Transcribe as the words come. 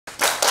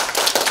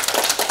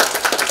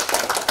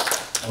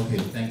Okay,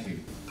 thank you.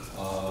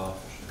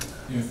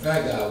 In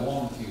fact, I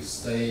want to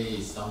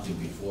say something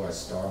before I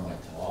start my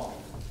talk.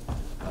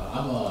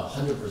 I'm a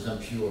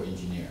 100% pure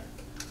engineer.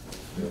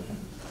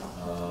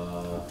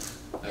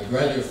 I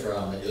graduated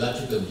from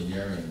electrical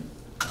engineering,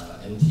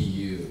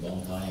 NTU, a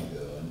long time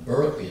ago. And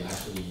Berkeley,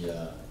 actually,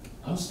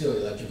 I'm still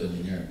electrical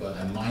engineering, but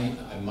I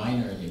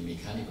minor in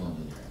mechanical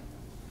engineering.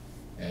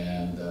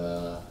 And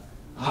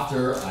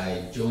after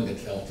I joined the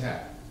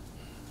Caltech,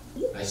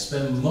 I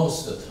spent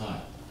most of the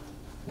time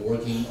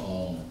working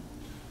on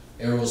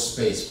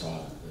aerospace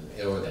products,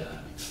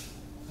 aerodynamics.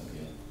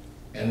 Okay.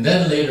 And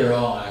then later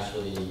on,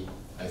 actually,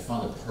 I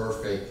found a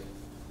perfect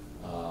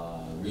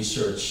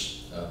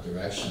research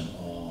direction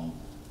on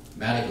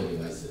medical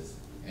devices.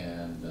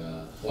 And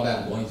what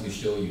I'm going to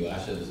show you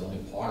actually is only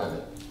part of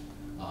it.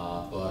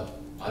 But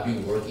I've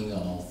been working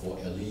on for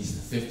at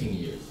least 15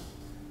 years.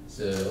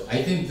 So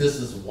I think this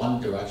is one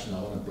direction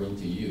I want to bring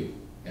to you.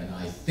 And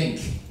I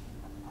think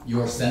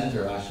your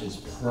center actually is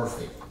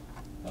perfect.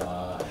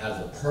 Has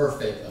a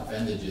perfect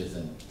advantages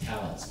and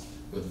talents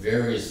with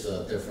various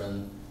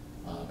different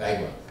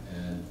backgrounds.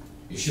 And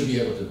you should be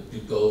able to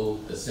go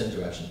the same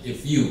direction.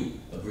 If you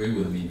agree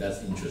with me,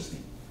 that's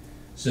interesting.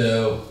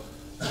 So,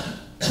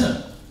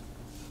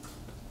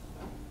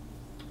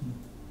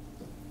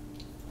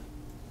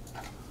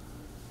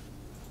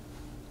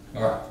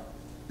 all right.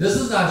 This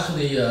is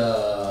actually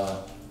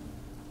the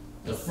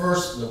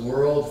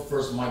world's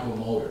first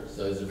micromotor.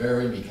 So it's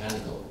very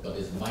mechanical, but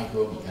it's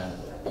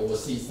micro-mechanical. You will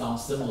see some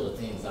similar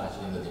things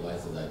actually in the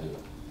devices I do.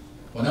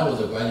 When I was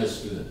a graduate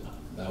student,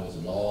 that was a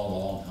long,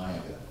 long time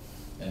ago.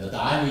 And the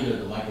diameter of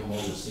the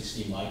micromotor is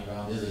 60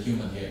 micron. This is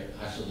human hair,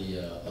 actually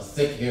a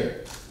thick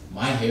hair.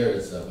 My hair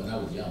is, when I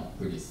was young,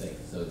 pretty thick,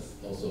 so it's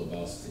also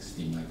about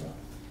 60 micron.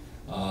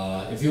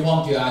 If you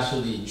want to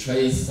actually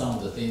trace some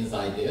of the things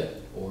I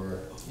did,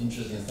 or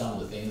interested in some of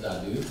the things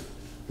I do,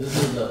 this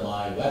is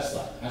my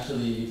website.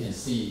 Actually, you can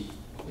see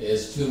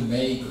is to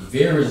make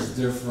various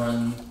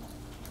different,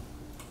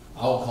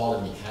 I'll call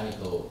it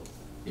mechanical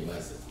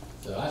devices.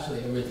 So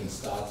actually everything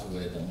starts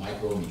with the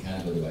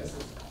micro-mechanical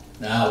devices.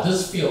 Now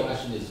this field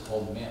actually is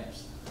called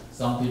MEMS.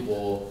 Some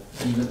people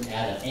even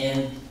add an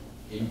N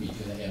in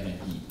between the M and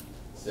E.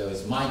 So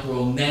it's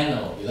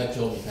micro-nano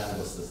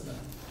electromechanical system.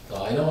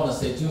 So I don't want to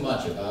say too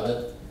much about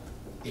it,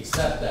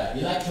 except that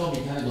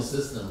electromechanical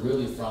system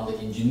really from the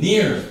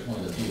engineer's point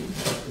of view,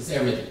 it's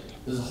everything.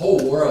 This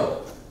whole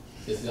world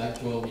is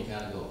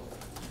electromechanical.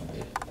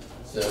 Okay?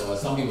 So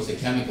some people say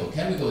chemical.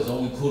 Chemical is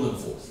only Coulomb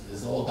force.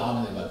 It's all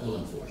dominated by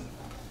Coulomb force,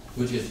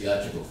 which is the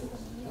electrical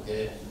force.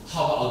 Okay?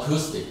 How about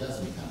acoustic? That's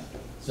mechanical.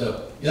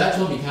 So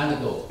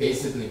electromechanical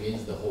basically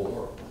means the whole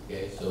world.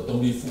 Okay? So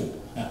don't be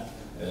fooled.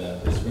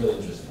 It's really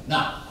interesting.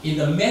 Now, in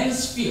the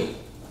MEMS field,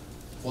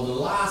 for the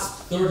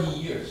last 30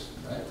 years,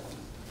 right?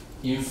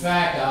 In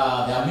fact,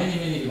 there are many,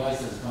 many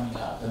devices coming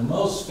out. The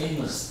most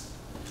famous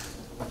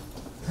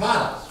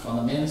products from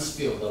the MEMS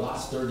field the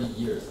last 30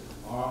 years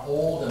are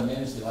all the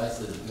MEMS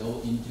devices that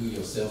go into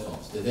your cell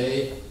phones.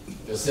 Today,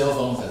 your cell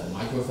phones has a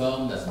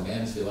microphone, that's a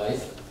MEMS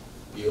device.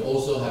 You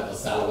also have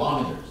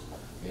accelerometers,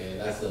 okay,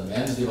 that's the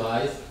MEMS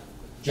device.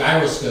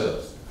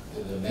 Gyroscopes,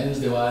 the MEMS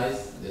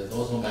device. There's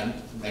also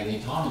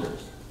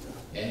magnetometers.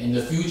 And in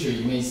the future,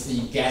 you may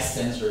see gas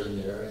sensor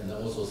in there and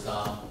also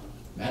some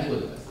medical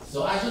devices.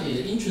 So actually,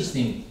 the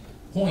interesting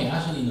point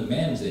actually in the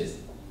MEMS is,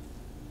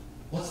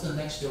 what's the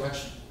next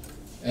direction?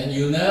 And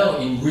you know,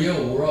 in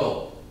real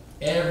world,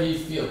 every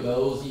field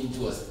goes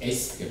into an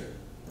escalator,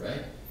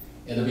 right?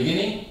 At the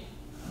beginning,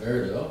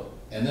 very low,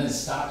 and then it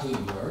starts to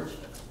emerge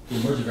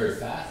very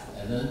fast,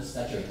 and then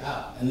saturate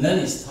out. And then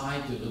it's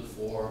time to look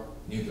for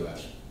new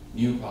direction,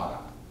 new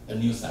product, a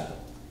new cycle.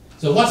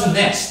 So what's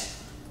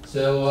next?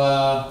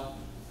 So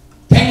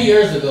 10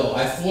 years ago,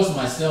 I forced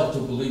myself to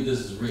believe this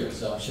is real,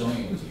 so I'm showing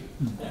it to you.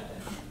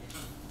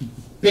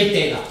 Big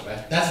data,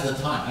 right? That's the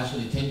time.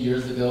 Actually, 10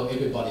 years ago,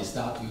 everybody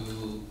started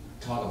to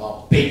talk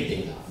about big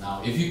data.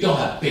 Now, if you don't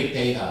have big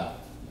data,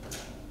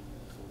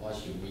 why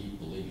should we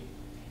believe it?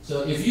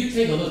 So if you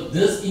take a look,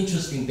 this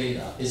interesting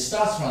data, it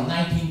starts from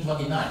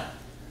 1929.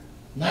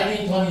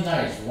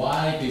 1929 is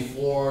right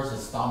before the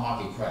stock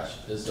market crash.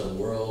 This is a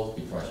world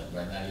depression,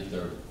 right,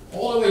 1930.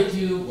 All the way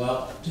to,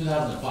 well,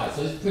 2005.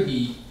 So it's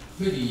pretty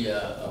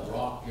a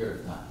broad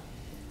period of time.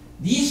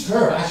 These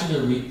curves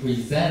actually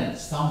represent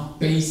some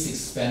basic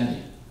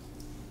spending.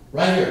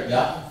 Right here,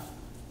 yeah.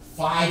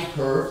 5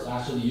 curves,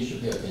 actually you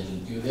should pay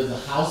attention to. There's a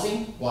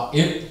housing. Well,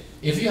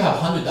 if you have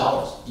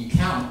 $100, you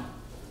count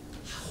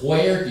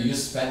where do you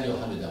spend your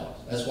 $100.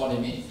 That's what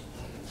it means.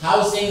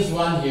 Housings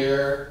run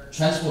here,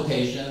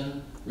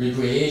 transportation,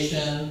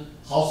 recreation,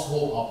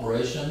 household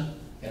operation,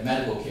 and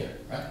medical care,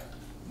 right?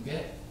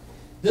 Okay?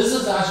 This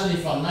is actually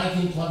from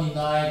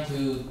 1929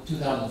 to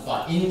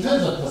 2005. In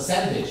terms of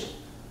percentage,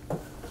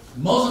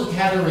 most of the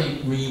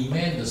category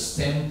remain the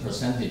same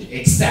percentage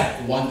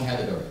except one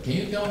category. Can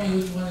you tell me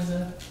which one is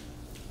that?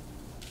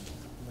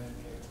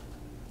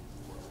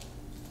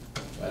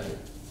 Right here.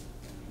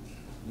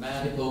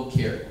 Medical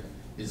care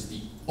is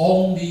the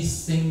only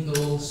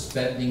single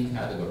spending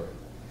category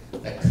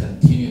that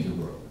continue to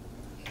grow.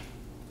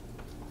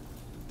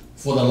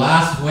 for the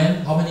last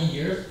how many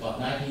years?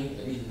 About at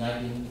least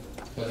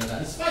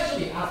 1929,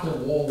 especially after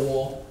World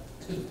War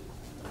II,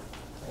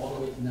 all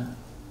the way to now.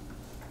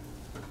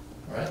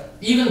 All right?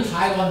 Even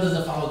Taiwan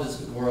doesn't follow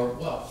this world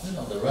well.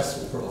 The rest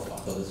of the world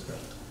follow this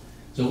world.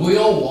 So we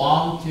all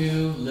want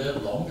to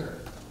live longer.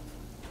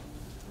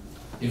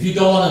 If you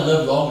don't want to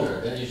live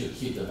longer, then you should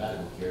keep the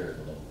medical care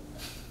alone.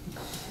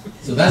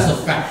 So that's a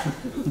fact.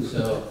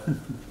 So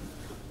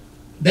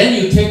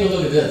then you take a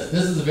look at this.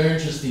 This is very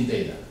interesting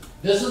data.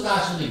 This is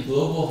actually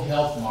global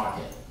health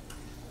market.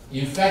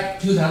 In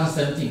fact,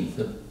 2017,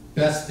 the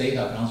best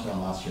data comes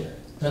from last year.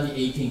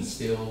 2018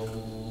 still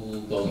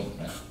going,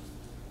 right?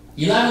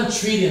 $11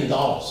 trillion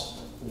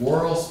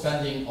world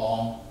spending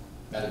on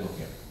medical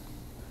care.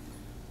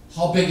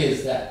 How big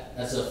is that?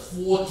 That's a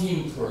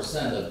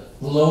 14% of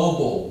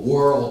global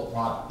world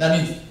product. That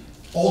means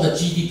all the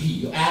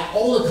GDP, you add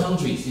all the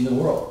countries in the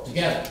world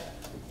together.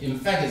 In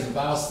fact, it's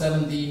about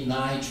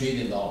 $79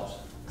 trillion.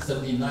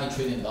 $79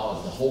 trillion the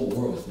whole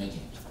world is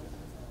making.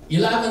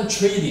 11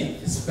 trillion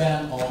is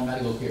spent on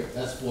medical care.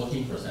 That's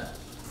 14%.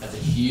 That's a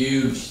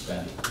huge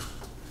spending.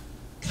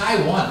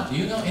 Taiwan, do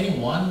you know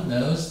anyone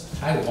knows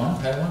Taiwan?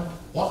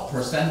 What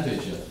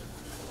percentage of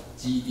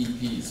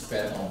GDP is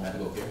spent on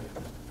medical care?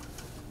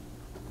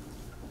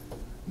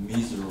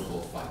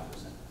 Miserable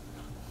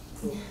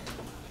 5%.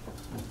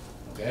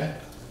 Okay?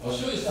 I'll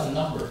show you some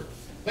number.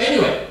 But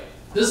anyway,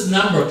 this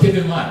number, keep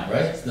in mind,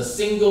 right? The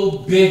single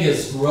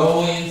biggest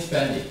growing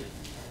spending.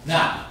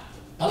 Now,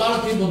 a lot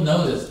of people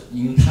know this.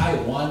 In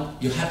Taiwan,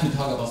 you have to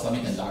talk about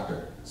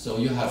semiconductor. So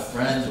you have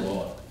friends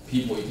or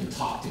people you can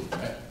talk to,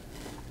 right?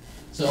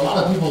 So a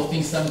lot of people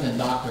think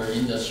semiconductor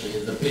industry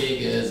is the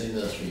biggest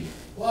industry.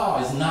 Wow,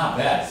 it's not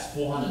bad. It's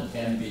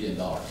 $410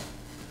 billion.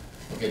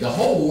 Okay, the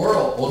whole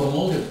world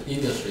automotive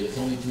industry is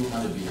only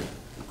 $200 billion.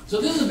 So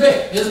this is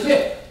big. It's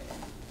big.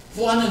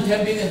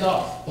 $410 billion.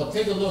 But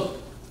take a look.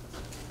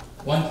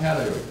 One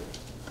category.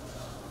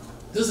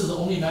 This is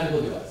only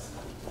medical device.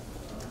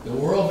 The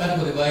world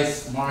medical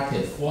device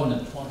market,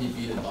 $420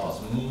 billion,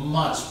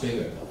 much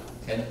bigger,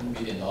 $10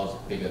 billion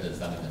bigger than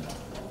semiconductor.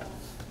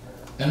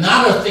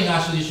 Another thing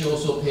actually you should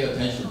also pay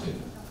attention to.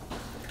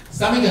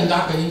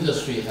 Semiconductor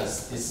industry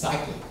is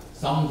cycling.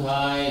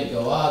 Sometimes it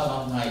goes up,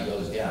 sometimes it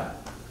goes down.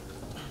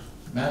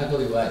 Medical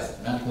device,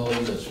 medical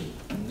industry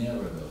never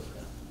goes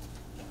down.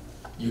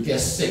 You get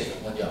sick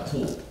when you're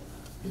poor.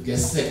 You get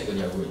sick when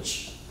you're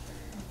rich.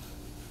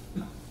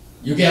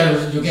 You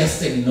get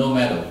sick no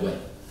matter when.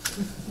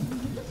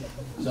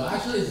 So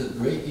actually it's a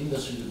great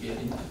industry to get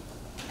into.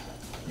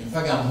 In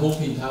fact, I'm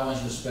hoping Taiwan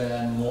should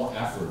spend more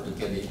effort to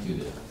get into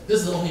this.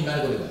 This is only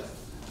medical device.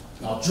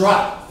 Now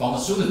drug,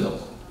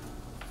 pharmaceuticals,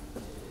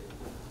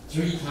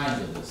 3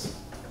 times of this.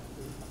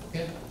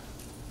 Okay?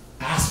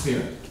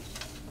 Aspirin,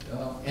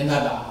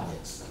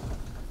 antibiotics,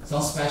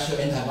 some special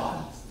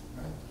antibodies,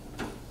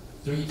 right?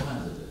 3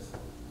 times of this.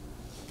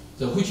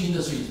 So which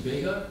industry is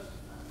bigger?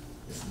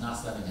 It's not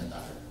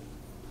semiconductor.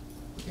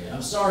 Okay,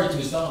 I'm sorry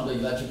to some of the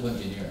electrical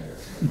engineer here.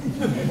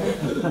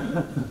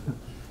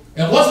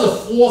 And what's the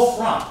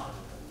forefront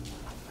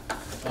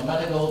of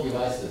medical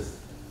devices?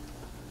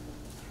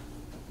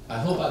 I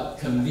hope I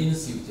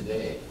convinced you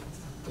today.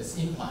 It's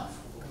implants.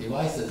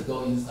 Devices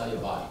go inside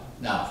your body.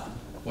 Now,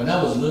 when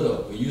I was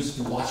little, we used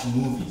to watch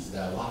movies.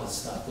 There are a lot of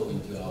stuff go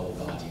into our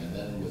body, and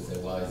then we say,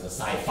 well, it's a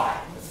sci-fi,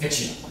 a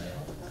fiction.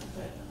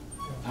 Right?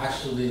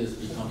 Actually, it's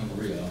becoming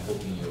real. I'm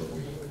hoping you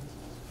agree.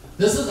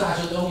 This is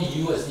actually only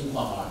U.S.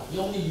 implant market.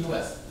 Only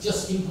U.S.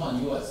 Just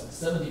implant U.S.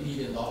 $70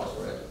 billion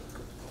already.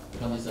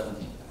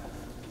 2017.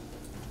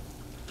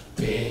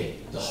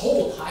 Big. The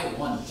whole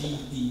Taiwan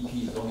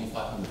GDP is only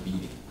 500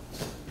 billion.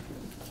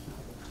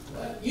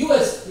 Right?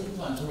 U.S.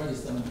 implants already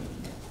 70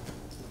 billion.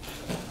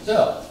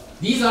 So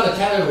these are the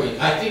categories.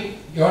 I think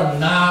you're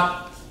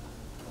not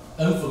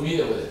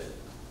unfamiliar with it.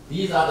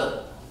 These are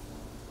the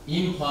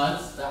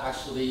implants that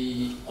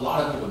actually a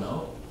lot of people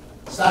know.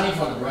 Starting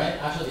from the brain,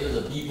 actually there's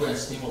a deep brain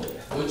stimulator,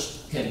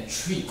 which can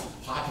treat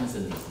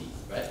Parkinson's disease,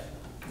 right?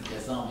 Okay,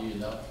 some of you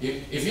know.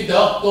 If you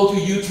don't, go to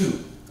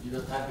YouTube. You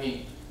just type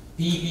in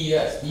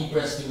DBS, deep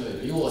brain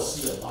stimulator. You will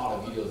see a lot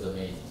of videos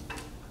amazing.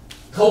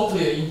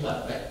 Cochlear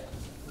implant, right?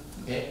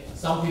 Okay,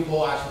 some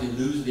people actually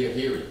lose their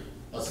hearing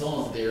as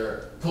long as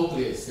their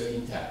cochlea is still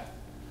intact.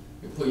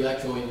 You put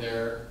electrode in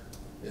there,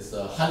 it's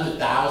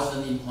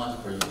 100,000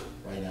 implants per year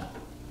right now.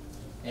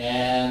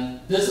 And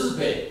this is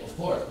big, of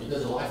course,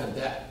 because of life and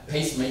death.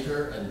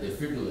 Pacemaker and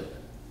defibrillator.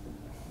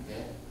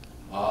 Okay,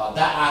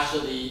 that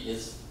actually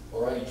is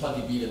already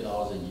 $20 billion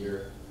a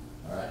year.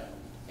 All right,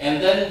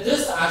 and then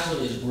this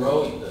actually is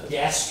growing, the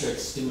gastric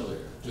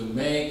stimulator, to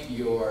make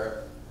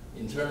your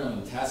internal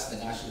intestine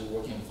actually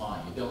working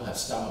fine. You don't have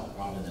stomach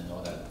problems and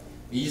all that.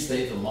 These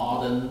days, in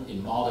modern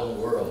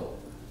world,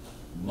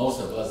 most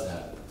of us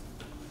have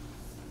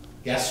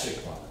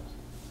gastric problems.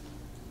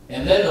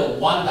 And then the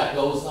one that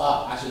goes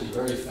up actually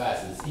very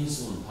fast is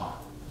insulin pump,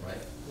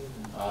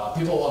 right?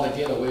 People want to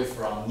get away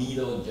from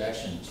needle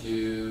injection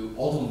to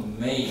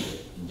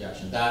automated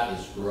injection. That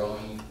is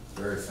growing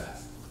very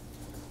fast.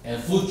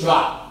 And foot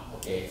drop,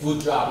 a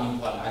foot drop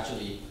implant,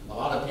 actually, a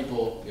lot of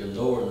people, their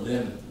lower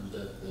limb,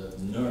 the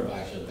nerve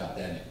actually got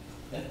damaged.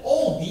 And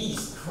all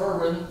these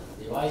current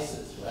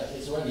devices, right,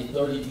 it's already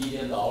 $30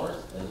 billion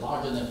and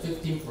larger than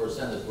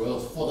 15% of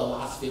growth for the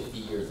last 50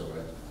 years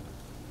already.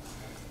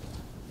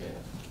 Okay.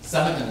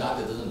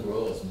 Semiconductor doesn't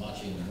grow as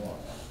much anymore.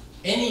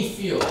 Any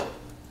field,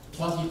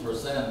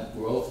 20%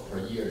 growth per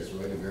year is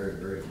already very,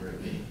 very, very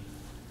big.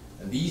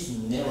 And these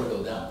never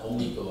go down,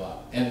 only go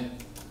up. And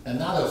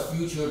another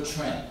future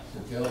trend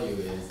to tell you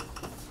is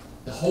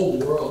the whole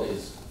world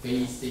is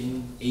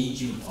facing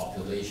aging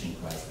population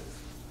crisis.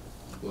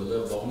 We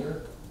live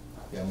longer,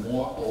 there are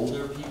more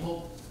older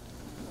people,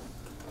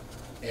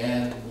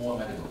 and more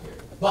medical care.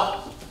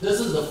 But this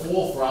is the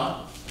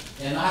forefront,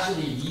 and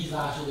actually these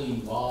actually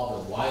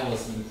involve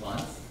wireless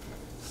implants.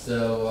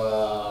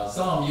 So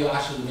some of you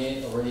actually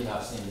may already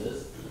have seen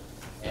this.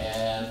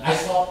 And I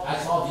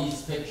saw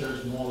these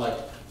pictures more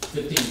like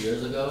 15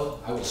 years ago.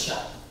 I was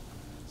shocked.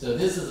 So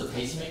this is a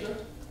pacemaker.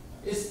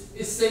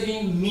 It's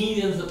saving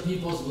millions of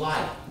people's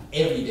lives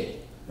every day,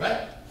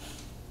 right?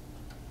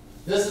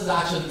 This is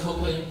actually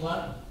cochlear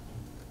implant.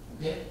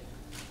 Okay?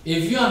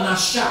 If you are not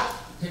shocked,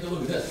 take a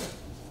look at this.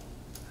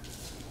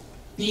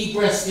 Deep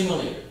breath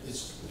stimulator.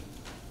 It's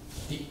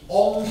the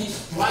only,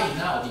 right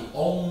now, the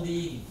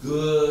only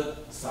good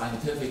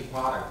scientific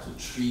product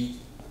to treat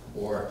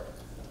or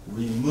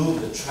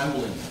remove the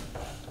trembling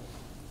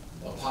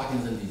of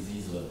Parkinson's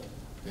disease level.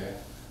 Okay?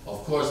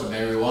 Of course, the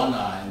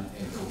marijuana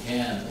and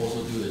cocaine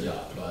also do the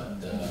job, but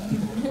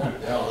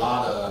there are a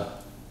lot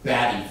of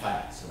bad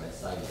effects, right?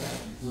 Side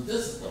effects. So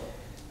this is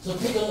so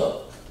take a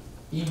look.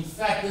 In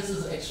fact, this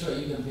is X-ray.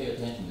 You can pay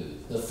attention to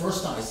this. The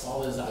first time I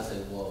saw this, I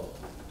said, "Whoa,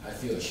 I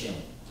feel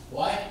ashamed."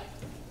 Why?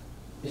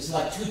 It's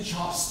like two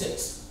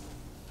chopsticks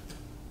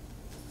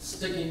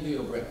stick into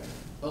your brain,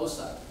 both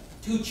sides.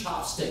 Two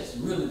chopsticks,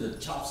 really the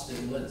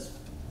chopstick lens,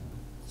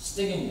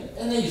 sticking there,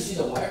 and then you see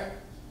the wire.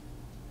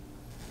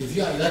 If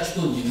you're an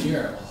electrical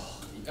engineer,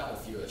 oh, you gotta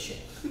feel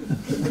ashamed.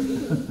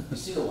 You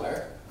see the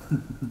wire?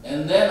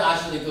 And then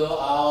actually go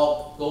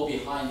out, go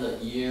behind the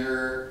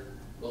ear,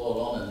 go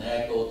along the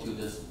neck, go to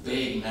this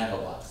big metal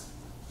box.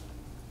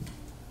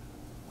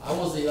 I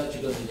was the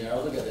electrical engineer, I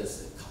look at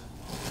this,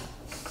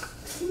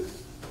 come on.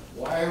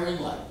 Wiring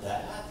like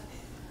that?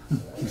 Right?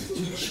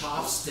 Two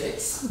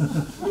chopsticks?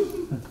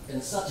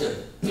 And such a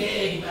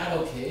big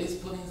metal case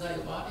put inside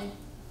the body?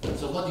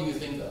 So what do you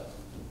think of?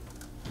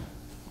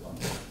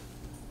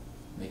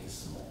 Make it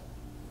small,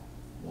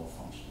 more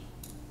functional.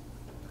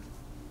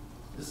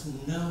 There's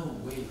no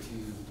way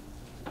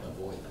to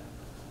avoid that.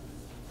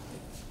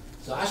 Okay.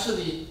 So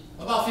actually,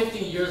 about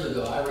 15 years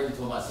ago, I already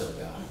told myself,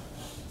 God,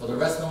 for the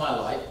rest of my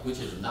life, which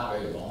is not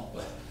very long,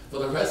 but for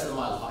the rest of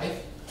my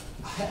life,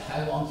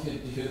 I want to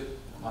do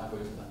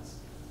microimplants.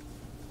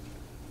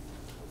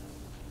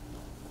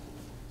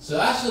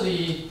 So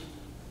actually,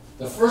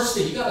 the first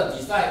thing, you gotta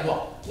decide,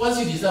 well, once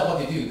you decide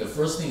what to do, the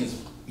first thing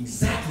is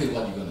exactly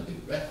what you're gonna do,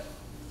 right?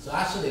 So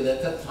actually,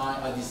 at that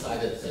time, I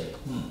decided to say,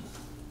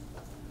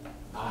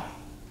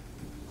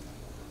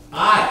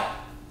 eye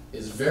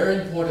is a very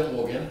important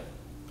organ,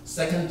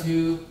 second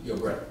to your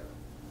brain.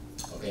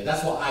 Okay,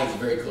 that's why eye is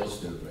very close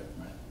to the brain,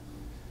 right?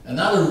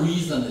 Another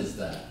reason is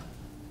that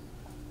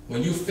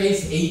when you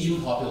face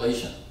aging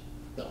population,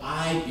 the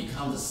eye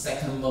becomes the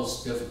second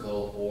most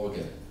difficult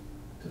organ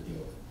to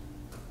deal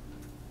with.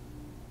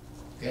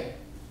 Okay,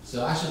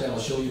 so actually, I will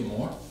show you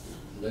more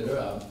later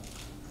on.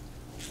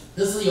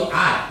 This is your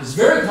eye. It's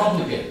very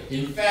complicated.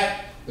 In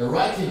fact, the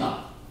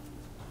retina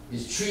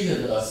is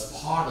treated as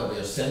part of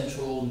your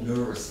central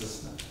nervous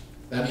system.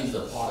 That means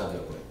a part of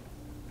your brain.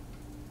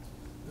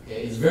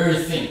 Okay, it's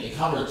very thin. It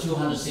covers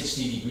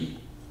 260 degrees,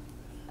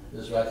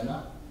 this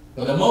retina.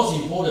 But the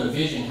most important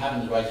vision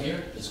happens right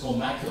here. It's called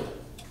macula,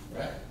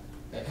 right?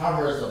 It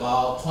covers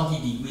about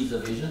 20 degrees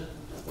of vision.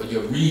 When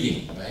you're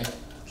reading, right?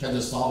 Trying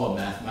to solve a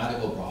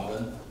mathematical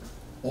problem,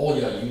 all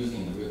you're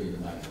using is really the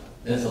macula.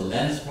 There's a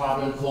lens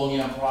problem,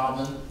 cornea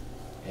problem,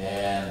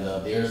 and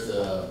there's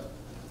a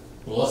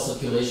blood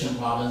circulation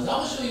problems.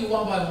 I'll show you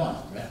one by one,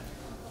 right?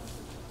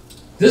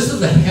 This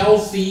is a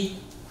healthy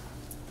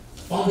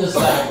fundus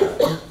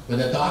diagram. When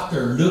the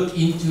doctor look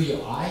into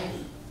your eye,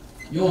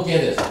 you'll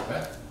get this,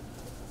 right?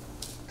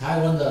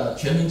 Taiwan the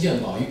全民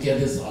健保, you get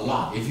this a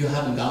lot. If you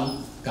haven't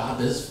got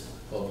this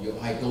of your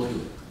eye, go do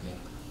it. Okay?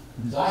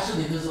 So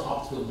actually, this is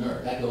optical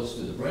nerve that goes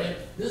to the brain.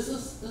 This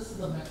is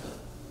the macula,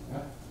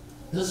 right?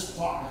 This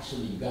part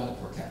actually you gotta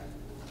protect.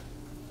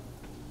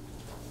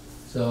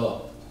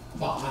 So,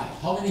 about eye,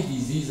 how many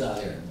diseases are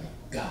there? Oh my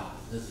God,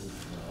 this is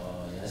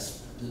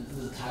yes,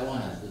 this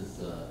Taiwan has this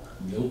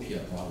myopia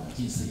problem,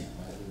 近视眼,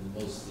 right? The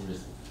most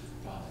serious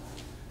problem.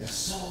 There's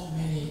so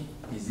many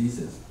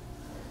diseases,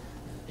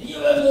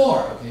 even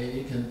more. Okay,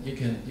 you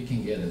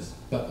can get this.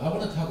 But I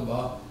want to talk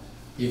about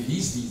if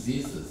these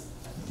diseases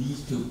lead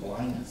to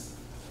blindness.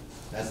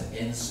 That's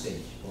end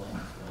stage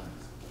blindness.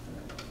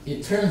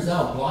 It turns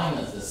out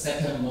blindness is the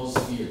second most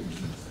feared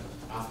disease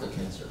after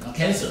cancer. Now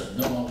cancer,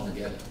 no one wants to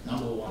get it.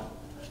 Number one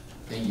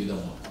thing you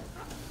don't want.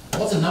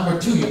 What's the number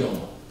two you don't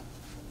want?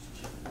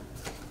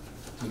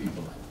 to be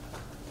blind.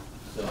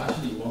 So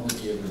actually you want to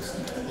be able to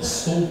see. It's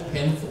so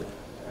painful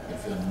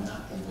if you're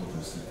not able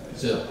to see.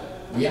 So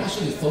we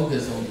actually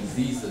focus on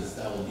diseases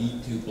that will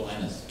lead to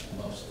blindness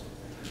most.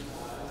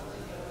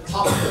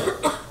 Top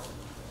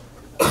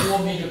four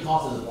major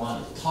causes of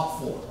blindness, top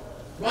four.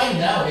 Right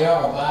now there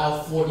are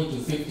about 40 to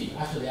 50.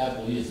 Actually I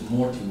believe it's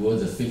more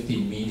towards the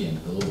 50 million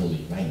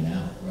globally right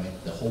now,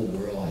 right? The whole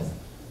world has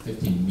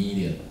 50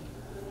 million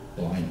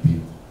blind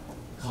people.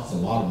 It costs a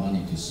lot of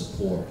money to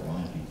support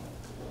blind people.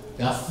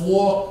 There are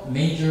four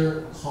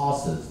major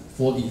causes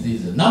for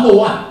diseases. Number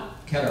one,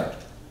 cataract,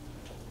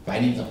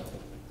 白内障.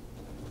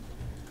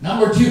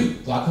 Number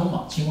two,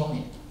 glaucoma, 青光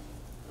眼.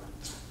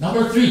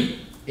 Number three,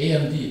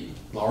 AMD,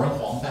 老人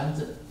黄斑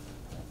症,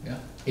 yeah?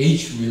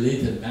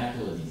 Age-related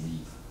macular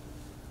disease.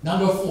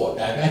 Number four,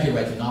 diabetic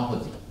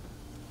retinopathy,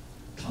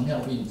 糖尿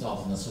病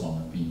造成的视网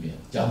膜病变.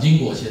 蒋经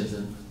国先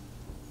生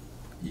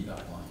100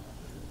万.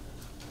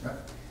 Right?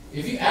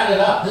 If you add it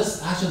up, this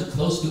is actually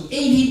close to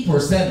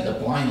 80%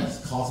 of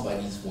blindness caused by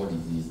these four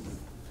diseases.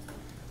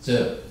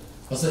 So,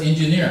 as an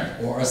engineer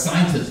or a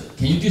scientist,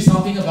 can you do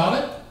something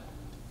about it?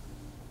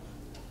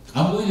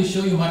 I'm going to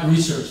show you my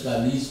research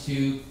that leads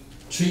to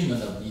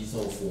treatment of these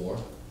all four.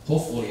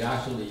 Hopefully,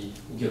 actually,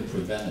 we can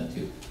prevent it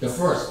too. The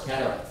first,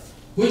 cataract,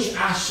 which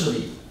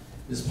actually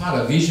is part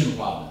of vision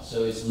problem.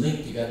 So it's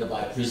linked together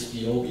by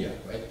presbyopia,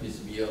 right?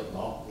 Presbyopia,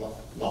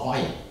 老花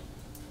眼.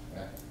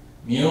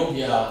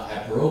 Myopia,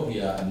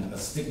 hyperopia, and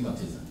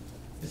astigmatism.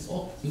 It's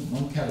all in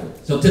one category.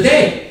 So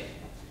today,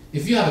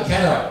 if you have a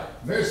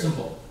cataract, very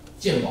simple,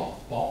 健保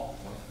包.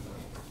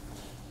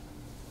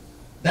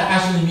 That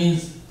actually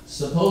means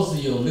suppose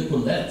your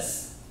liquid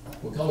lens,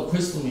 we call it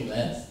crystalline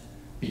lens,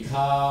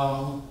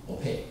 become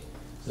opaque.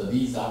 So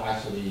these are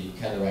actually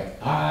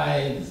cataract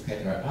eye, this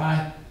cataract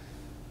eye.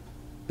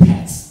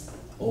 Pets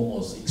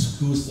almost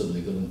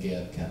exclusively going to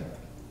get cataract.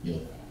 Your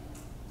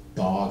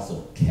dogs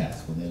or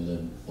cats when they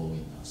live old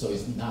enough. So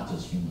it's not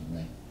just human,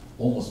 right?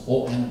 Almost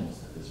all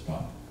animals have this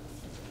problem.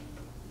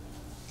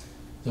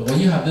 So when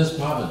you have this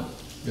problem,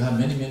 you have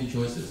many, many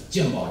choices.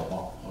 健保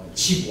包, or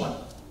cheap one.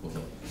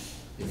 Okay.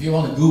 If you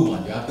want a good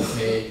one, you have to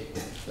pay,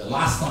 the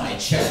last time I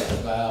checked,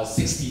 about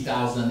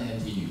 60,000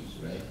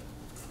 NTUs, right?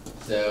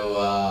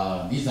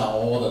 So these are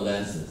all the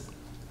lenses.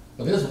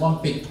 But there's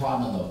one big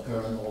problem of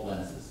current all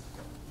lenses.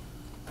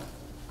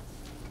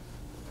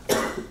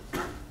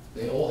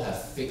 They all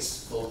have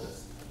fixed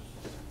focus.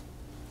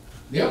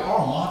 There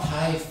are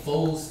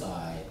multi-foci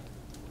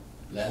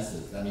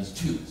lenses, that means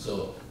two.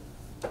 So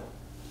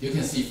you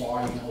can see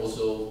far, you can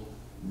also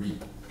read.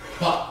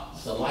 But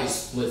the light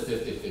split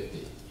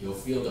 50-50. You'll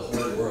feel the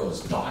whole world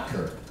is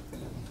darker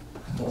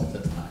all the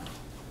time.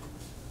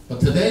 But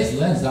today's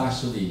lens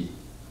actually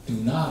do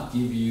not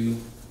give you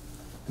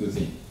good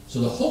thing.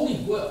 So the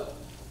holy grail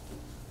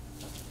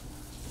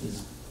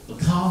is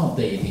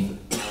accommodating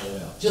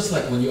IOL. Just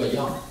like when you are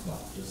young, well,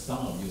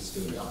 some of you are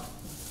still young.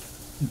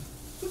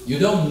 You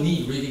don't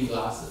need reading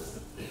glasses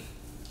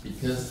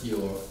because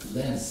your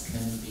lens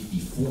can be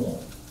deformed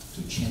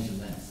to change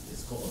the lens.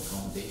 It's called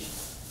accommodation.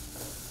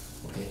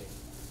 Okay?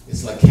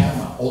 It's like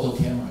camera, auto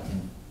camera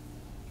can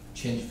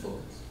change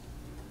focus.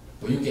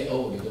 When you get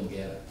old, you don't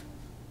get it.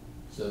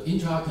 So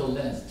intraocular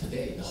lens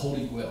today, the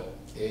holy grail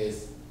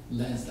is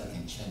lens that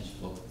can change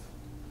focus.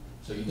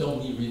 So you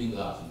don't need reading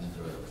glasses, you can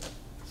throw it away.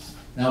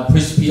 Now,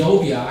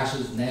 presbyopia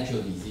actually is a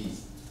natural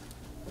disease.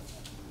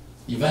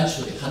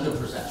 Eventually,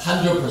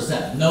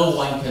 100%, no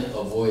one can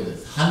avoid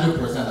this. 100%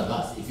 of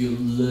us, if you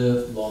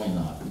live long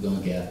enough, you're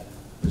going to get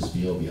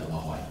presbyopia, 老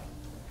花眼.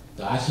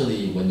 So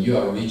actually, when you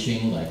are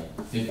reaching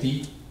like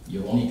 50,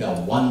 you only got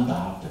one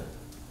diopter.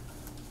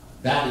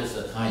 That is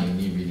the time you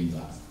need reading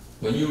glasses.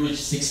 When you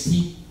reach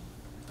 60,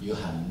 you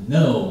have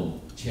no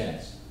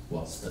chance,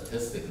 well,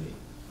 statistically,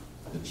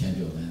 to change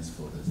your lens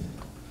focus.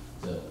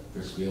 So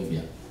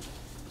presbyopia.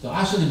 So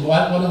actually,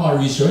 one of my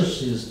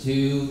research is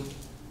to,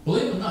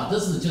 believe it or not,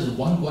 this is just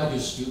one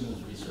graduate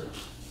student's research.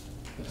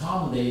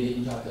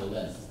 Accommodated intraocular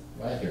lens,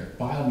 right here,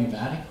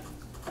 Biomedical.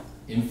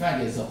 In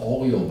fact, it's an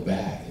oil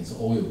bag, it's an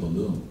oil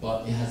balloon,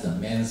 but it has a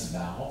Mann's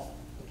valve.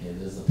 Okay,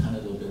 there's a tiny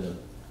little bit of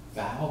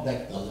valve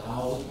that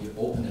allows you to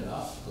open it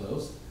up,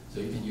 close, so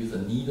you can use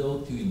a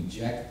needle to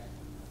inject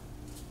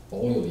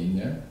oil in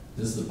there.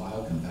 This is a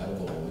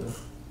biocompatible oil,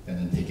 and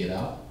then take it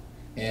out.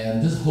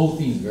 And this whole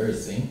thing is very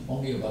thin,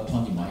 only about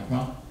 20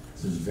 micron,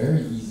 so it's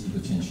very easy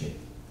to change shape.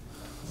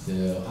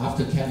 So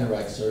after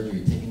cataract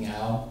surgery, taking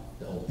out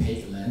the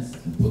opaque lens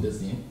and put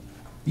this in,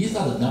 these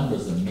are the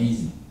numbers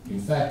amazing. In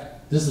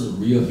fact, this is a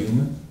real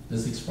human.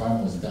 This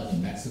experiment was done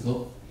in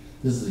Mexico.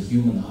 This is a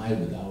human eye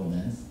without a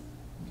lens.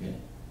 Okay.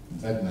 In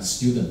fact, my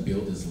student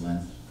built this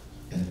lens,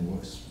 and it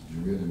works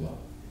really well.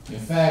 In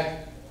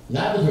fact,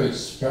 laboratory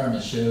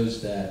experiment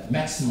shows that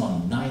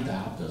maximum 9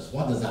 diopters.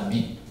 What does that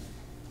mean?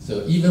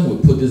 So even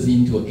we put this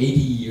into an 80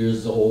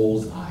 years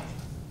old's eye,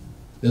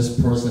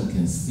 this person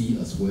can see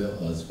as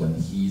well as when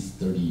he's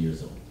 30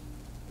 years old.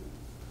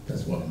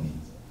 That's what it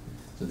means.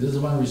 So this is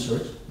one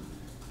research,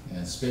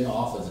 and spin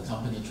off as a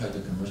company tried to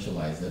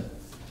commercialize it.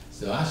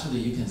 So actually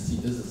you can see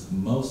this is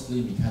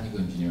mostly mechanical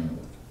engineering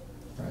work,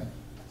 right?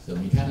 So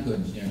mechanical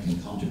engineering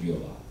can contribute a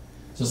lot.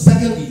 So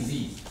second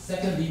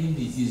leading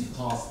disease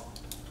causes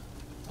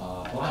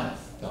blindness,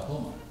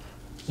 glaucoma.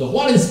 So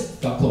what is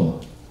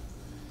glaucoma?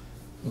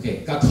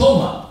 Okay,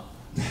 glaucoma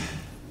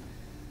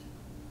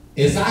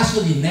is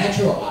actually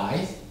natural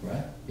eyes,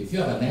 right? If you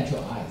have a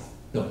natural eyes,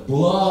 the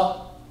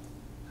blood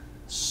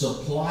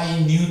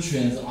supplying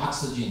nutrients,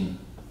 oxygen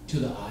to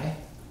the eye,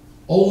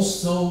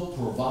 also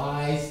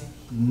provides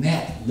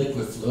net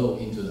liquid flow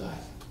into the eye,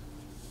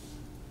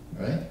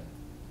 right?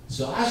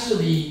 So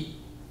actually,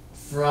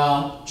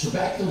 from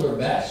trabecular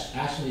mesh,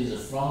 actually is the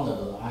front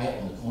of the eye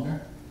on the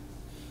corner,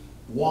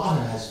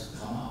 water has to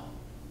come out.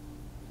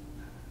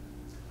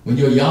 When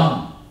you're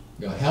young,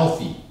 you're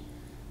healthy,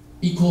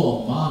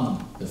 equal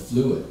amount the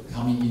fluid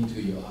coming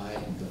into your eye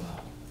into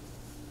out.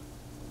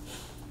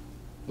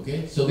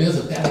 Okay, so there's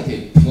a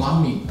delicate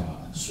plumbing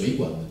problem, 水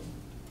管问题.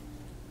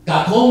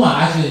 Glaucoma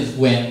actually is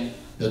when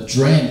the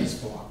drain is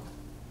blocked.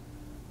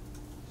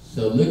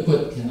 So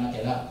liquid cannot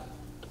get out.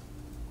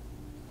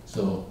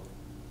 So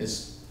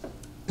it's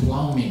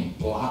plumbing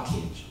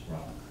blockage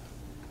problem.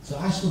 So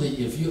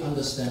actually, if you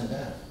understand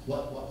that,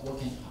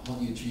 how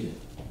do you treat it?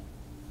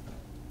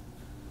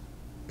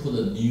 Put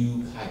a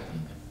new pipe in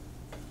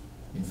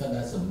it. In fact,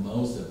 that's the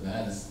most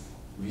advanced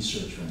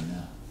research right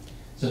now.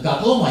 So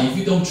glaucoma, if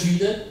you don't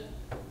treat it,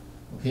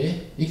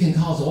 okay, it can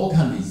cause all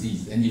kinds of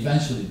disease and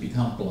eventually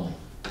become blind.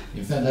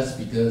 In fact, that's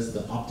because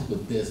the optical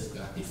disc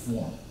got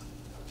deformed.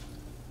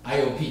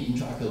 IOP,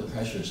 intraocular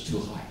pressure, is too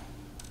high.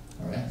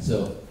 All right,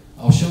 so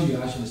I'll show you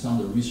actually some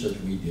of the research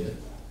we did.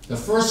 The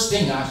first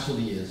thing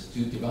actually is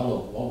to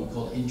develop what we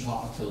call the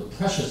intraocular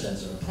pressure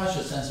sensor, a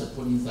pressure sensor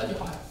put inside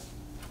your eye.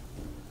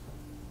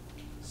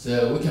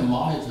 So we can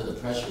monitor the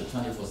pressure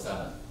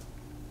 24/7.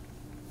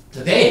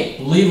 Today,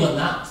 believe it or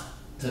not,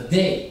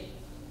 today,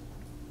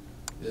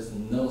 there's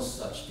no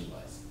such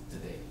device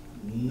today.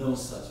 No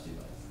such device.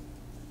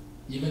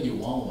 Even you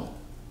want one,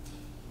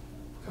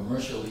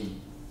 commercially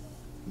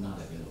not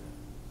available.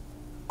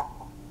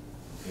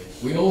 Okay.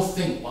 We all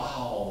think,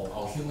 wow,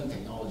 our human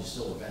technology is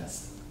so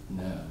advanced.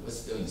 No, we're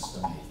still in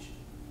stone age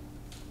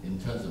in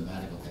terms of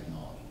medical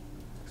technology.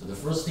 So the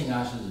first thing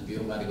actually is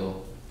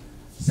biomedical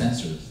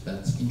sensors,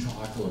 that's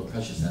intraocular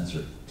pressure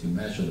sensor to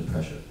measure the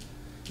pressure.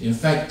 In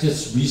fact,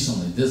 just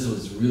recently, this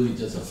was really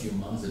just a few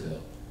months ago,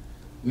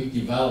 we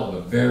developed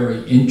a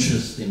very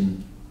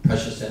interesting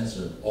pressure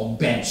sensor on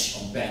bench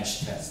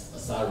test,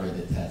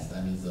 accelerated test.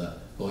 That means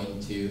going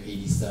to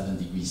 87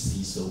 degrees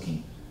C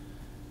soaking.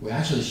 We're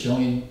actually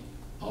showing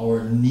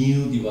our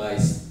new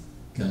device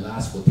can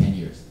last for 10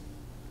 years.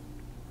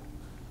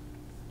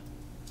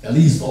 At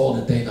least all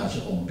the data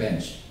show on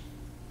bench.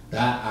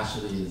 That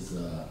actually is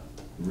a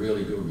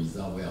really good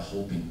result. We are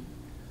hoping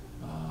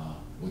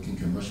we can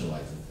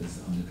commercialize it. It's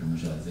under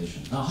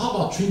commercialization. Now, how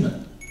about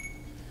treatment?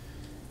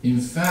 In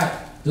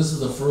fact, this is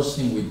the first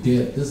thing we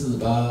did. This is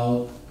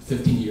about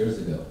 15 years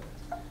ago.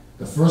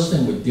 The first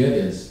thing we did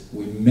is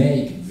we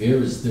make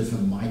various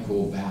different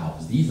micro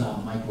valves. These are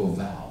micro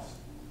valves.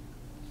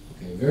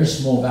 Okay, very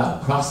small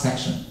valve, cross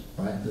section,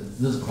 right?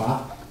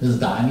 This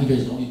diameter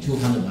is only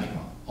 200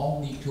 micron.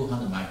 Only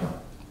 200 micron.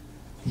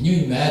 Can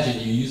you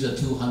imagine you use a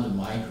 200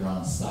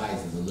 micron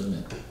size as a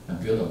limit and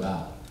build a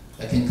valve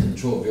that can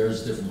control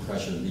various different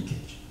pressure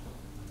leakage?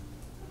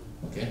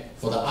 Okay,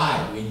 for the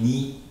eye, we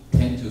need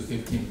 10 to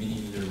 15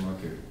 millimeter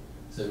mercury,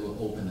 so it will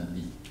open and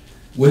leak.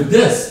 With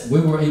this, we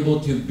were able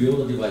to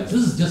build a device.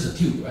 This is just a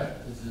tube, right?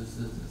 This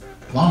is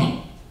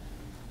plumbing.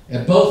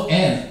 At both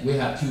ends, we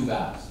have two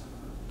valves.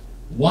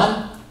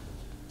 One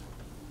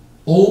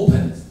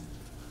opens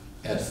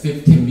at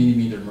 15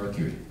 millimeter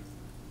mercury.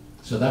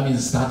 So that means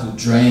it starts to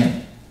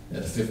drain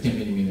at 15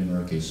 millimeter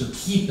mercury. So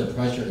keep the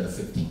pressure at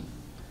 15.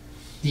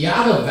 The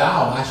other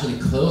valve actually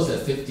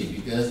closes at 50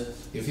 because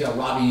if you are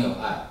rubbing your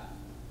eye,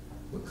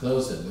 we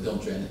close it, we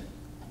don't drain it.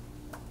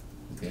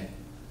 Okay?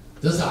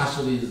 This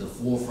actually is the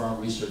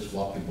forefront research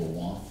what people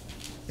want.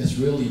 It's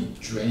really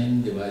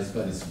drain device,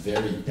 but it's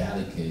very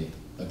delicate.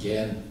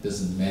 Again,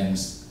 this is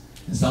MEMS.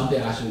 And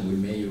someday actually we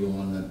may even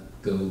want to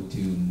go to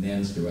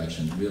MEMS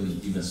direction, really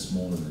even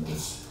smaller than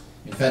this.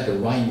 In fact,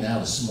 right now,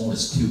 the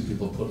smallest tube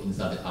people put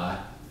inside the eye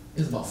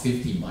is about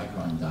 50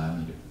 micron in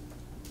diameter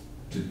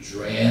to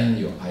drain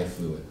your eye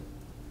fluid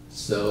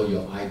so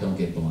your eye don't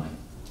get blind.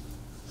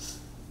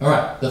 All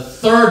right, the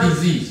third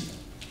disease,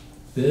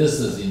 this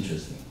is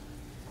interesting,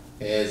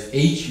 is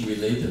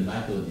age-related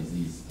macular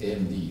disease,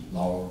 AMD,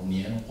 老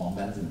年黄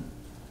斑症,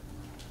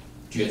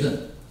 绝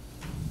症.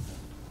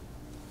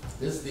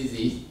 This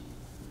disease,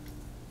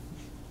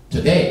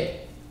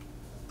 today,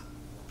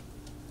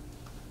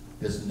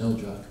 there's no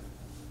drug.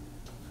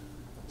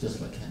 Just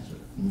like cancer.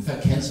 In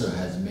fact, cancer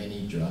has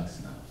many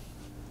drugs now.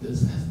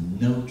 This has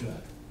no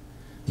drug.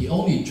 The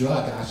only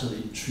drug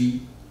actually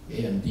treat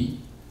AMD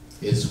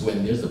is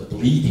when there's a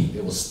bleeding.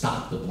 They will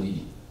stop the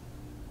bleeding.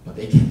 But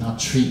they cannot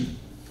treat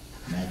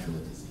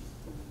macular disease.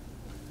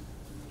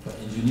 But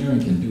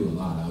engineering can do a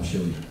lot. I'll show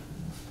you.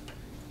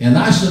 And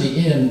actually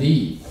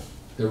AMD,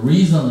 the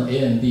reason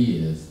AMD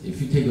is,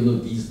 if you take a look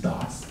at these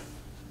dots,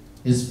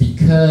 is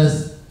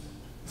because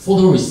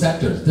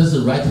photoreceptors. This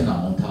is retina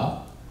on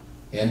top,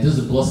 and this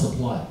is blood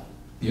supply.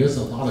 There's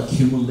a lot of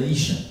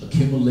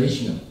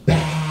accumulation of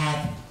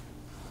bad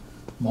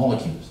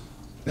molecules,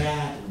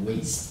 bad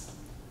waste.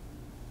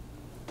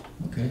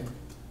 Okay?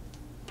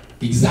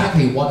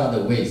 Exactly what are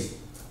the waste?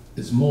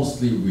 It's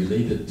mostly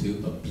related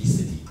to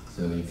obesity.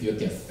 So if you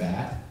get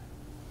fat,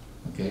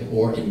 okay,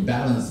 or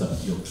imbalance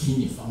of your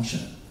kidney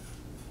function,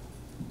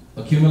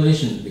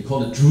 accumulation, they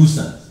call it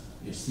drusen.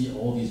 You see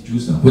all these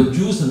drusen. When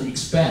drusen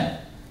expand,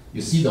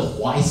 you see the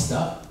white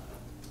stuff.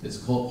 It's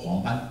called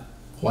黄斑.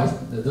 White,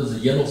 there's a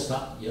yellow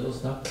stuff.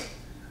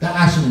 That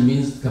actually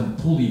means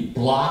completely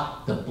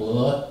block the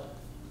blood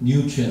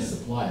nutrient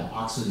supply,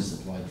 oxygen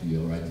supply to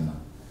your retina.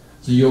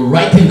 So your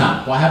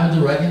retina, what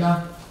happened to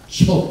retina?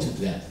 Choked to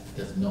death.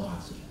 There's no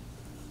oxygen.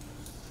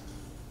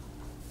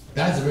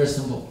 That's very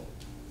simple.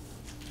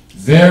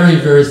 Very,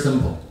 very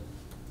simple.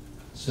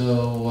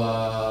 So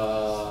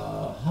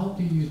how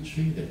do you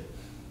treat it?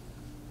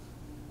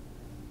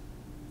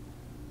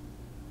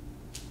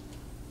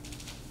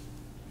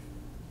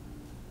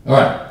 All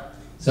right.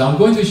 So I'm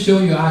going to show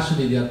you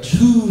actually there are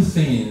two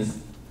things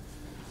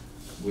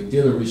we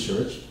did a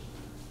research.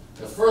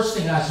 The first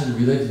thing actually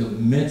related to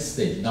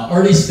mid-stage. Now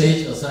early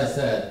stage, as I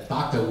said,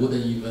 doctor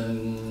wouldn't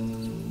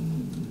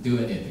even do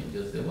anything.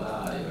 Just say,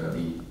 well, you're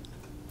early.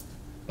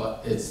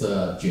 But it's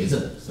绝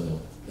症,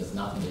 so there's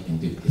nothing they can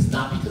do. It's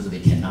not because they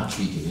cannot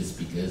treat you, it's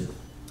because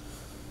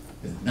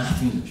there's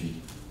nothing to treat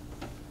you.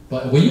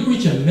 But when you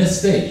reach a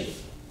mid-stage,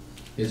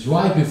 it's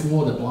right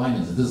before the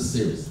blindness. This is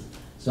serious.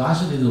 So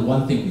actually, the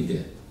one thing we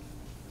did.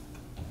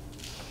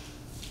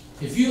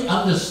 If you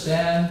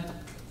understand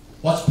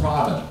what's the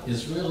problem,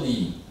 it's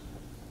really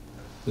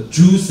the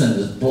drusen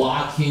is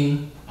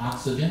blocking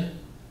oxygen.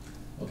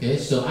 Okay,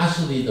 so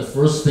actually the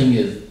first thing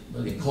is,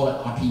 they call it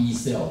RPE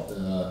cell,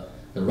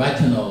 the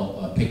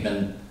retinal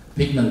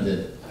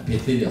pigmented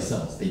epithelial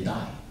cells, they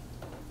die.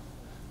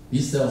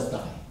 These cells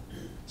die.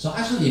 So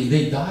actually if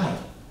they die,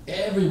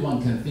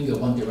 everyone can think of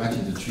one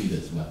direction to treat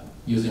it. Well,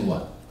 using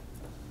what?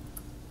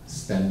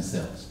 Stem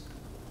cells.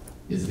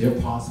 Is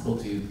it possible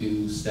to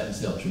do stem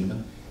cell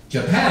treatment?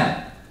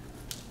 Japan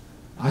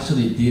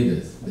actually did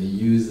this. They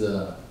use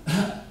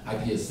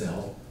iPS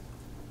cell.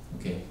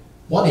 Okay.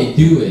 What they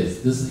do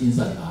is, this is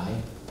inside the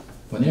eye.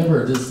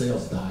 Whenever these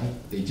cells die,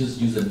 they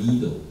just use a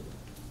needle,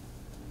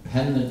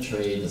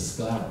 penetrate the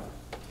sclera,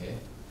 okay?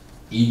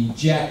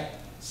 Inject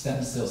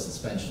stem cell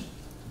suspension.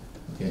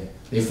 Okay.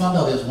 They found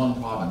out there's one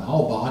problem.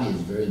 Our body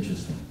is very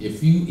interesting.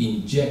 If you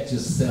inject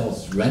just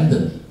cells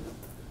randomly,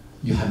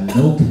 you have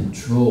no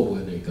control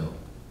where they go.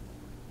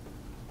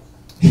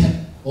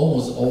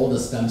 Almost all the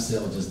stem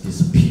cells just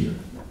disappear.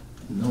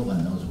 No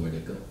one knows where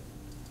they go.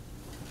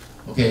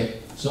 Okay,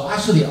 so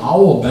actually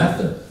our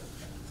method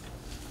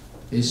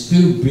is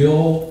to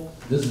build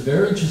this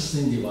very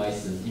interesting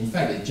devices. In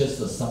fact, it's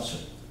just a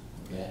substrate,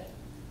 okay?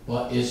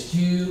 But it's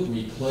to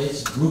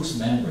replace Brooks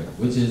membrane,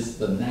 which is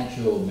the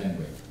natural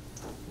membrane.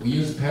 We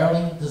use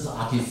paralleling, this is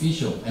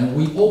artificial, and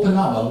we open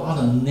up a lot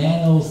of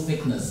nano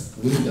thickness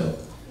window,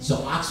 so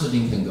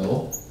oxygen can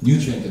go,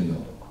 nutrient can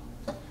go.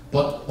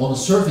 But on the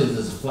surface,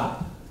 it's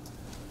flat.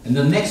 And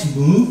the next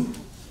move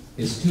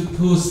is to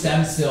put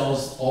stem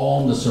cells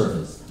on the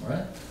surface, all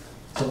right?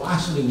 So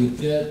actually we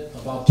did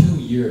about 2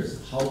 years,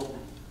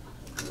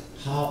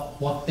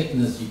 what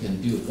thickness you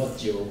can do, what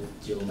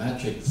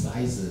geometric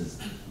sizes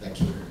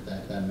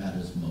that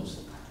matters most.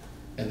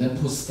 And then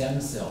put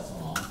stem cells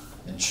on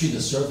and treat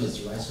the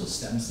surface, right? So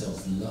stem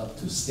cells love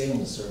to stay on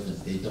the surface,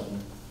 they don't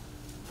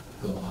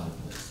go out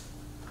of place.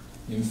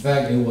 In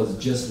fact, it was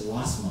just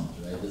last month,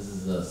 right? This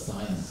is a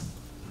Science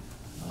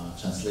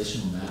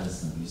Translational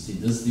Medicine. You see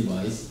this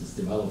device is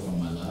developed from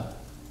my lab,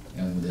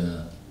 and with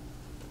the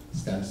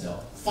stem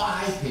cell,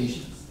 5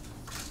 patients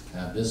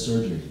have this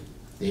surgery.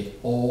 They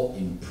all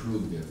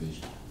improve their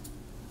vision.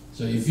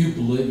 So if you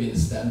believe in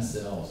stem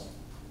cells,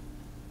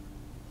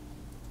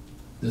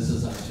 this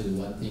is actually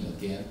one thing,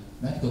 again,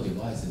 medical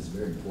device is a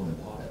very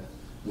important part of it.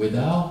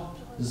 Without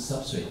this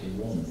substrate, it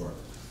won't work.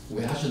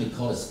 We actually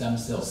call it stem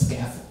cell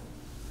scaffold.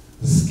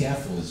 The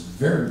scaffold is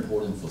very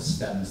important for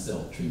stem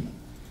cell treatment.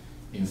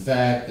 In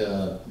fact,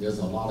 there's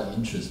a lot of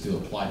interest to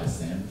apply the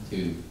same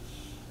to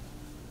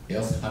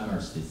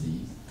Alzheimer's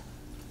disease,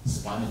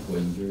 spinal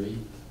cord injury.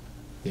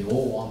 They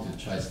all want to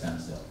try stem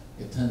cell.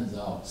 It turns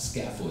out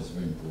scaffold is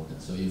very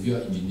important. So if you're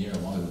an engineer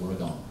and want to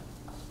work on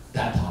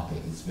that topic,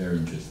 it's very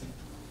interesting.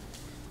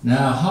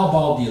 Now, how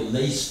about the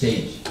late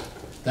stage?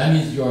 That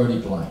means you're already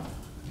blind.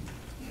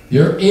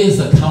 There is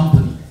a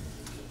company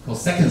called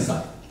Second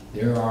Sight.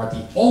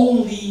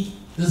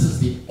 This is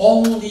the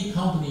only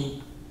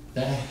company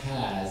that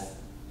has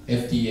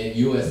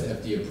US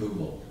FDA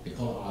approval. They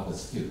call it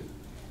August 2.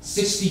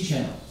 60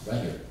 channels,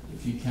 right here.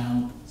 If you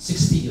count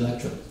 60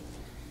 electrodes.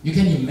 You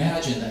can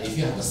imagine that if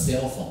you have a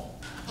cell phone.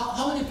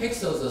 How many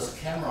pixels does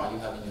camera you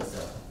have in your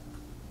cell phone?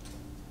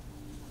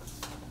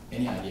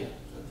 Any idea?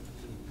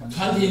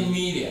 20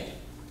 million.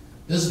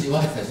 This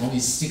device has only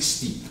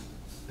 60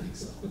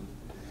 pixels.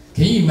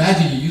 Can you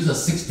imagine you use a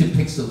 60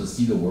 pixel to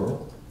see the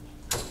world?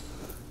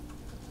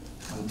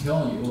 I'm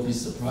telling you, you'll be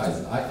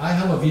surprised. I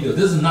have a video.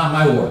 This is not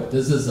my work.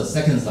 This is a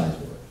second size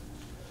work.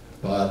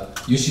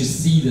 But you should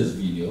see this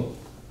video.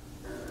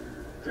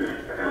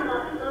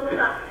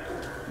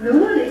 No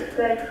one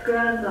expects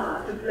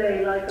Grandma to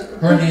play like a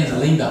Her name is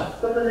Linda.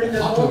 But Melinda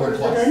Talk to her Walters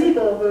twice. and any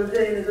ball goes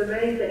in is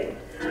amazing.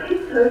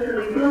 She's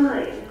totally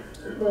blind.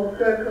 A small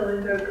circle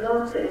in her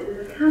glasses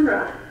is a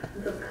camera,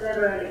 and some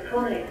clever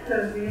electronics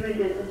turns the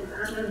images into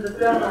patterns of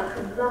drama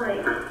from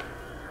light.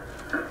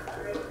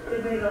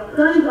 It may not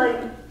sound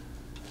like...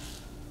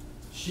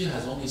 She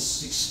has only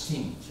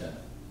 16 channels.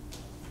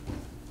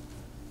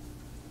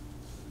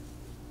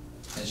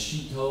 And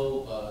she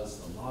told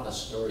us a lot of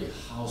story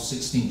how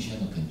 16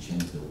 channels can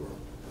change the world.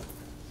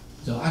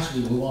 So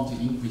actually we want to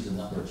increase the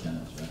number of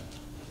channels, right?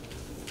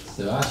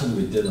 So actually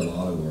we did a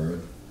lot of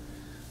work.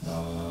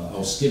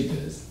 I'll skip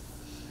this.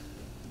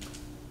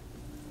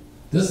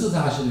 This is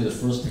actually the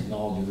first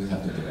technology we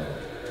have to develop.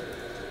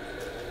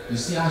 You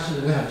see,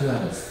 actually we have to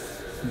have a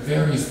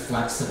very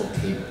flexible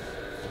cable,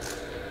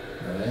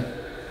 alright?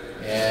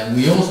 And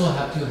we also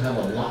have to have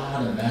a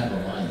lot of metal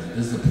lines.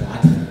 This is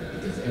platinum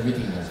because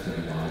everything has to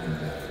be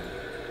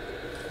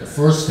biocompatible. The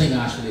first thing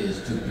actually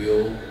is to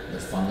build the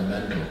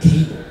fundamental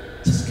cable,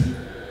 just cable.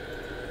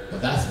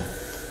 But that's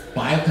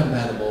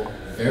biocompatible,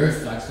 very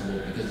flexible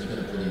because you're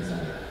going to put it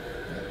inside it.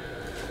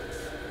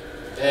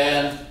 Right?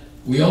 And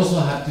we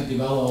also have to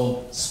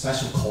develop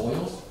special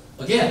coils.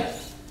 Again,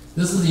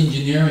 this is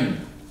engineering.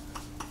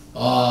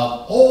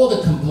 All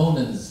the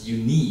components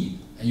you need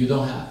and you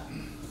don't have.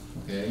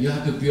 Okay, you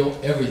have to build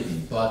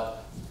everything,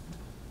 but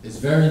it's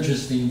very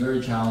interesting,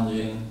 very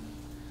challenging.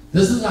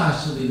 This is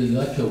actually the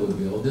electrode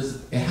we build.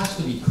 It has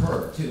to be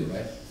curved too,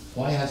 right?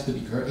 Why it has to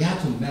be curved? You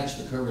have to match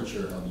the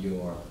curvature of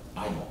your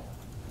eyeball.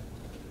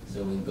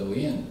 So when you go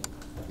in,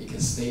 it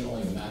can stay on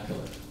your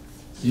macula.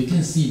 So you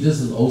can see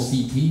this is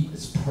OCT,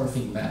 it's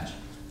perfect match.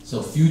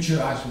 So future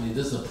actually,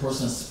 this is a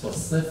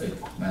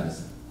person-specific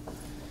medicine.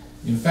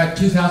 In fact,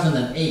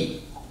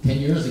 2008, 10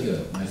 years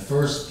ago, my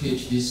first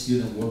PhD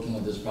student working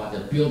on this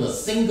project built a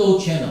single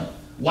channel,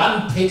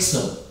 1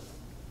 pixel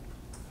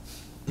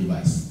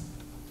device.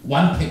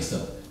 1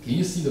 pixel. Can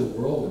you see the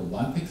world with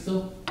 1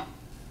 pixel?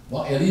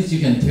 Well, at least you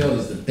can tell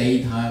it's the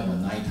daytime or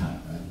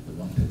nighttime, right? The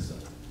 1 pixel.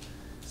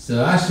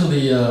 So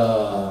actually,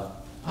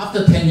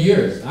 after 10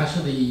 years,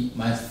 actually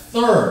my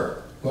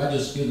third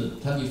graduate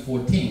student,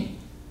 2014,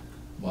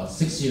 well,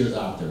 6 years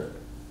after,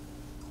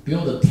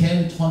 build a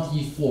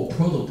 1024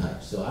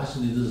 prototype. So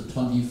actually this is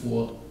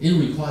 24, it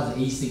requires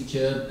an ASIC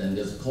chip, and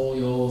there's a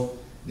coil,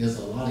 there's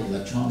a lot of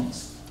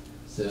electronics.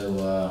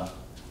 So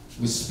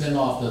we spin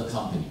off the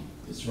company.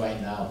 It's right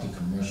now to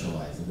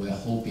commercialize. We're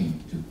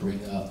hoping to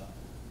bring up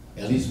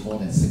at least more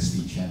than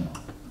 60 channels.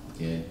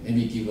 Okay,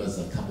 maybe give us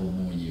a couple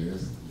more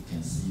years. You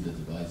can see the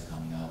device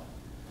coming out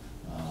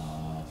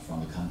from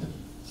the company.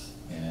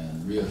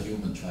 And real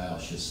human trial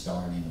should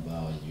start in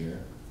about a year.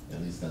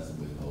 At least that's what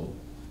we hope.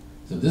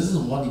 So this is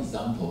one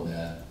example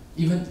that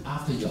even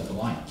after you're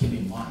blind, keep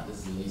in mind,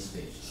 this is late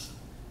stage.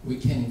 We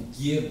can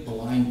give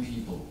blind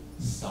people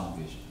some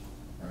vision,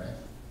 all right?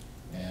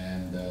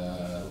 And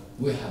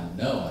we have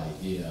no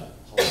idea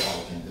how far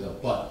we can go.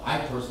 But I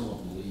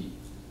personally believe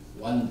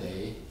one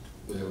day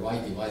with the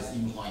right device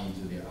implant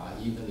into their eye,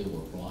 even if they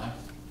were blind,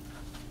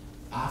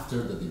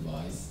 after the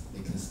device,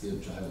 they can still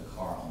drive a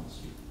car on the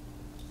street.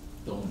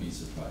 Don't be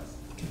surprised.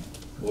 Okay.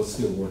 We're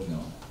still working on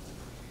it.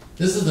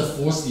 This is the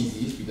fourth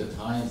disease because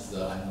time is,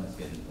 I know it's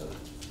getting close.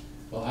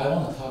 But I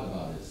want to talk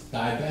about this.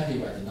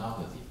 Diabetic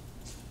retinopathy.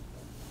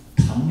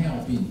 糖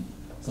尿病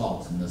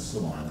造成的视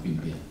网膜病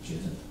变绝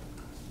症。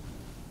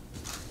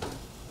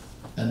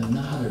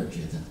Another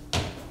绝症。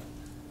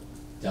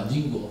蒋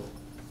经国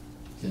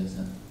先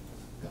生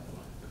搞出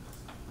来。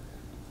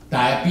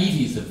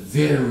Diabetes is a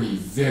very,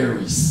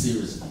 very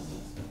serious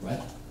disease,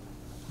 right?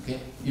 Okay.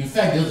 In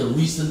fact, there's a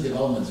recent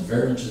development,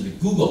 very interesting.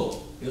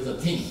 Google, there's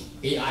a team,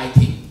 AI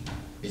team.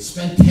 They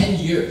spent 10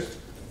 years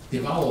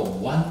develop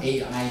one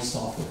AI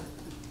software.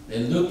 They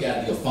look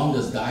at your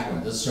fundus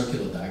diagram, the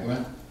circular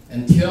diagram,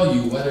 and tell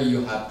you whether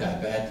you have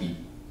diabetic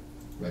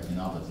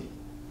retinopathy.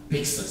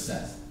 Big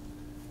success.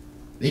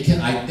 They can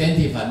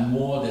identify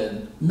more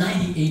than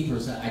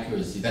 98%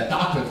 accuracy. That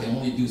doctor can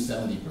only do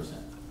 70%,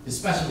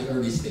 especially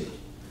early stage.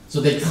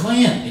 So they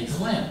claim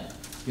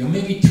there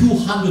may be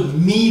 200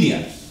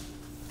 million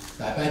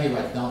diabetic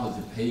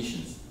retinopathy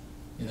patients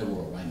in the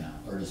world right now,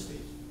 early stage.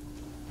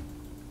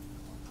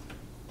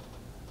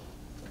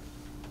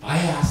 I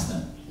asked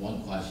them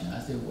one question. I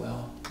said,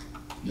 well,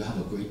 you have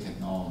a great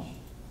technology.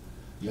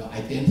 You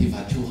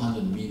identify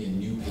 200 million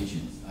new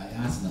patients. I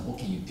asked them, what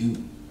can you do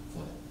for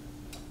them?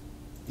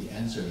 The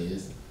answer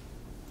is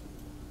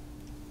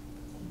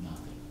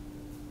nothing.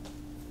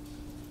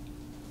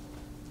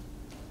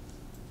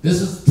 This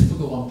is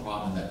typical one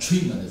problem, that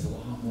treatment is a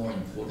lot more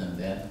important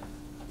than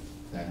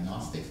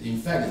diagnostics.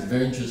 In fact, it's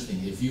very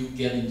interesting. If you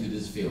get into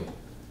this field,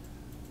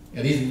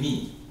 at least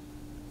me,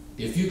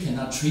 if you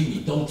cannot treat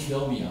me, don't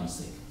tell me I'm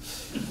sick.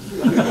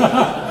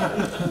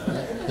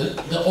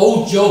 The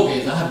old joke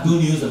is I have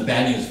good news and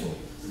bad news for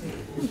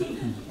you.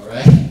 All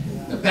right?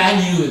 The bad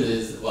news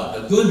is what?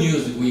 The good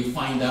news is we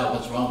find out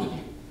what's wrong with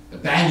you. The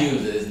bad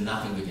news is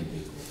nothing we can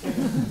do.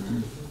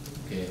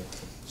 Okay,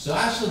 so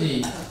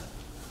actually,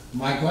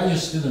 my graduate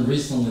student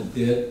recently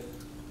did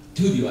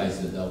 2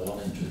 devices that I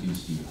want to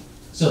introduce to you.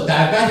 So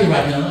diabetic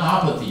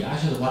retinopathy,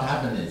 actually what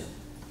happened is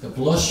the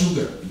blood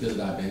sugar, because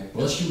diabetic,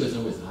 blood sugar is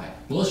always high.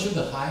 Blood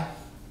sugar high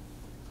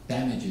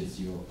damages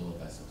your blood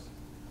vessels.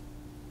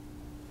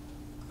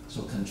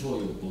 So control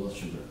your blood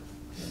sugar.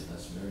 Okay,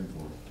 that's very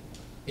important.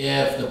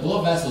 If the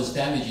blood vessel is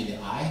damaged in the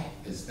eye,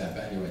 it's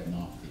diabetic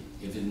retinopathy.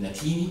 If it's in the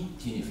tinny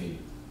failure.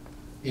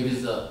 If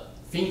it's the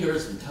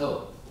fingers and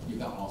toe, you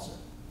got ulcer.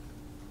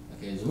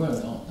 Okay, it's well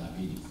known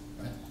diabetes,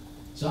 right?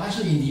 So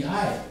actually in the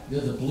eye,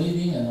 there's a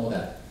bleeding and all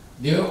that.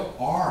 There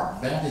are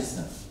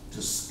medicines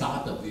to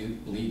stop the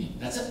bleeding.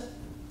 That's it.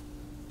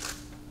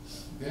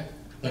 Okay?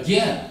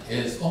 Again,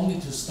 it's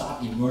only to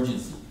stop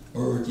emergency,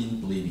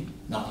 urgent bleeding.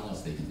 Nothing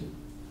else they can do.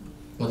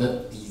 But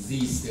the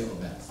disease still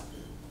advances.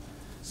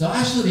 So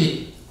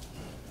actually,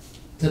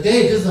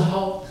 today this is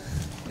how,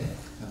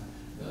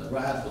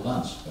 right after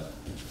lunch, but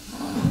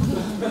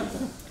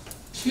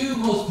 2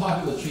 most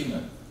popular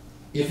treatment.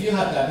 If you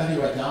have diabetic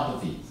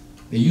retinopathy,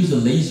 they use a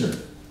laser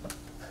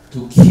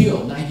to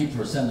kill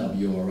 90% of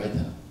your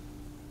retina.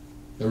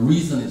 The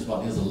reason is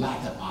what? There's a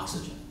lack of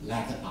oxygen.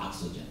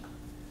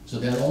 So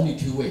there are only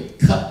 2 ways.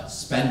 Cut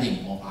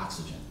spending on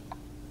oxygen.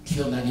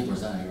 Kill 90%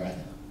 of your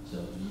retina. So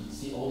you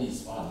see all these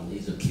spots,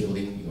 laser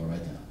killing your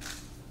retina.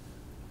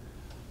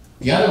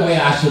 The other way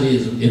actually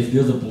is if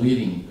there's a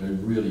bleeding, they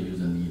really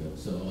use a needle.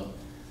 So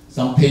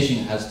some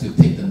patient has to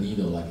take the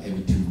needle like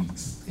every 2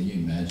 weeks. Can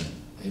you imagine?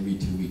 Every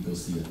 2 weeks, go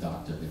see a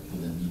doctor, they put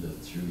a needle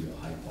through your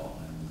eyeball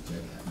and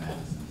inject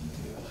medicine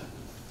into your eye.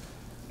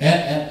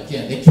 And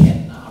again, they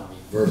cannot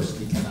reverse,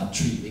 they cannot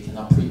treat, they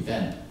cannot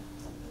prevent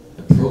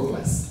the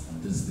progress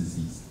of this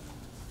disease.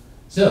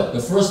 So the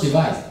first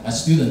device, my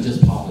student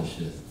just published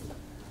this.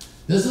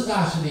 This is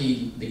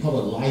actually, they call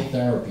it light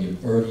therapy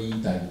of early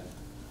diabetic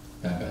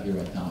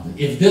retinopathy.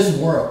 If this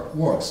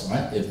works,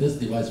 right? If this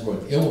device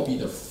works, it will be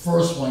the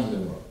first one in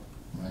the world,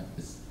 right?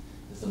 It's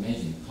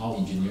amazing how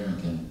engineering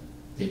can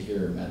take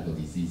care of medical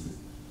diseases.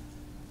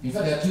 In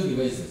fact, there are 2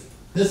 devices.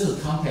 This is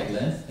contact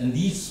lens, and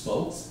these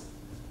spokes,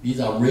 these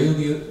are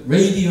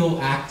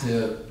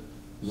radioactive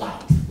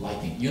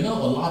lighting. You know,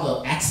 a lot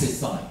of exit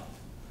sign.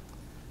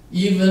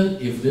 Even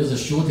if there's a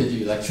shortage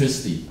of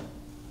electricity,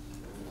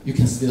 you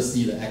can still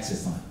see the exit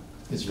sign.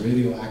 It's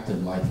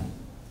radioactive lighting,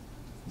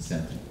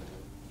 essentially.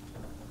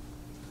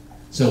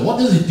 So what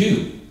does it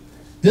do?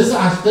 This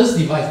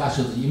device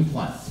actually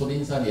implants, put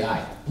inside the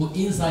eye. Put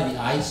inside the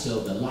eye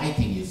so the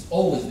lighting is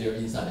always there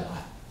inside the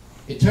eye.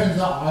 It turns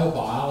out our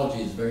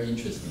biology is very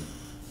interesting.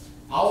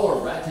 Our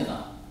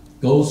retina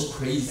goes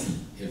crazy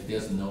if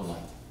there's no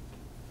light.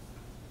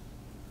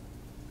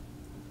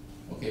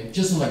 Okay,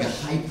 just like a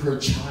hyper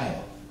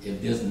child.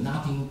 If there's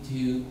nothing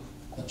to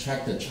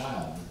attract the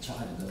child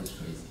goes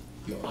crazy.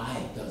 Your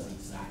eye does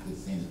exactly the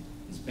same.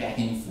 It's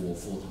begging for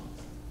photons.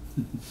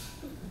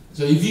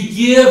 So if you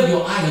give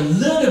your eye a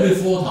little bit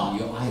photon,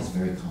 your eye is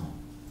very calm.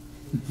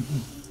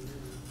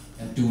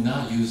 And do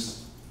not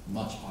use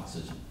much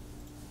oxygen.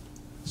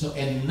 So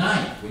at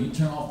night, when you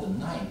turn off the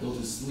light, go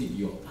to sleep,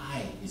 your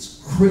eye is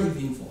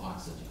craving for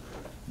oxygen.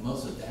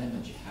 Most of the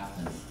damage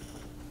happens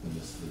when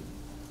you're sleeping.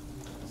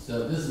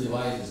 So this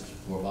device is to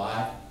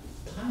provide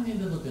tiny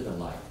little bit of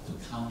light to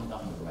calm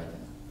down the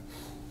retina.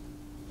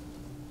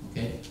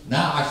 Okay?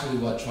 Now actually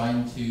we're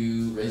trying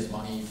to raise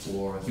money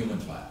for human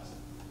trials.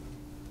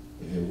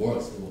 If it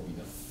works, it will be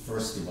the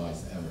first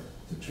device ever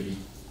to treat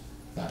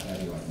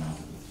diabetic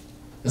retinopathy.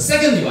 The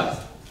second device,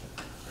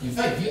 in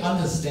fact, if you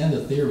understand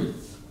the theory,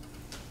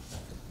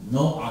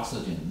 no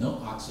oxygen.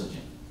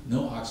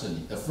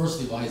 The first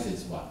device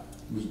is what?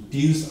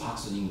 Reduce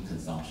oxygen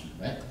consumption,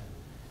 right?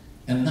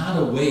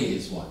 Another way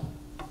is what?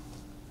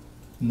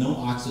 No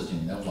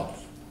oxygen, then what?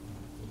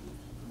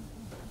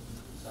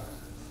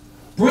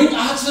 Bring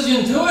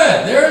oxygen to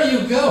it, there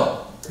you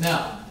go.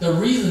 Now, the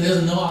reason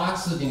there's no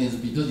oxygen is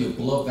because your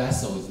blood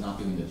vessel is not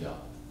doing the job.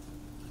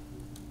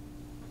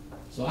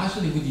 So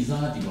actually we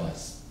designed a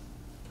device,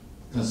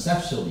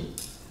 conceptually,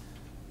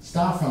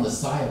 start from the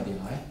side of the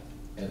eye,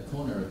 at the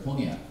corner of the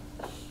cornea,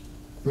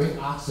 bring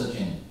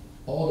oxygen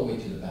all the way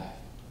to the back,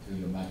 to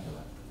your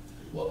macula.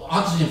 Well,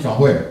 oxygen from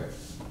where?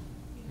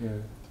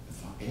 Air.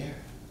 From air.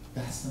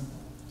 That's simple.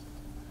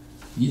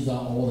 These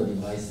are all the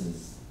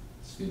devices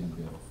student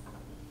built.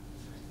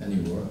 And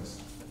it works.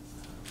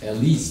 At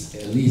least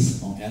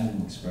on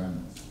animal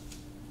experiments.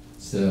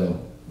 So,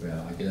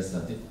 well, I guess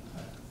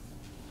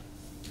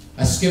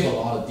I skip a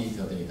lot of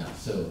detailed data.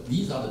 So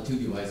these are the 2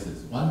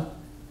 devices. One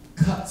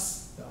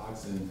cuts the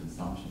oxygen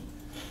consumption.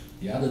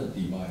 The other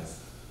device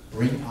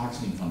brings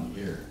oxygen from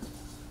the air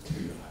to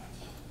your eye.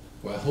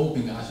 We're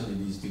hoping actually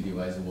these 2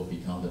 devices will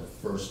become the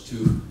first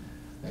 2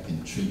 that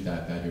can treat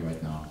diabetic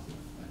retinopathy.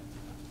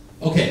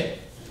 Okay.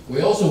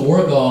 We also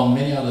work on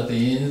many other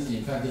things.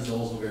 In fact, this is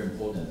also very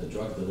important, the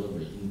drug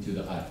delivery into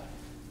the eye.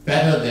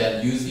 Better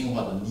than using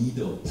what the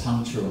needle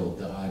puncture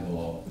the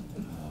eyeball,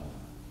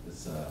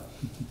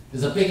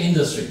 It's a big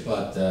industry,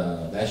 but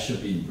that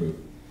should be improved.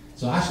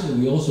 So actually,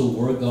 we also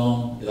work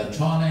on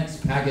electronics,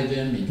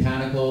 packaging,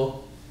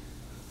 mechanical,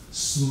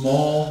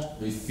 small,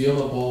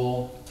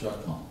 refillable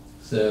drug pump.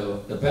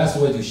 So the best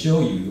way to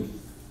show you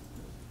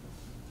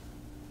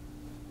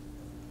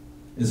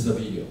is the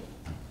video.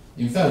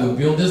 In fact, we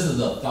built, this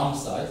is a thumb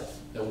size,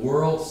 the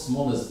world's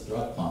smallest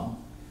drug pump.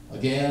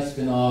 Again,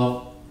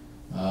 spin-off,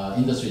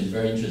 industry is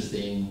very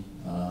interesting.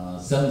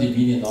 $70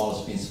 million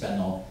being spent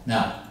on.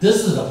 Now,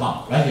 this is the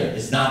pump right here.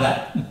 It's not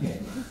that. Okay.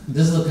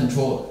 This is the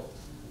controller.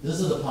 This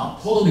is the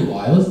pump, totally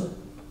wireless.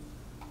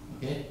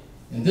 Okay,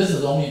 and this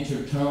is only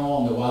to turn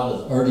on the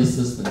wireless early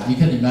system. You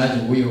can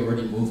imagine we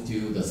already moved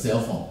to the cell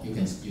phone. You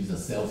can use a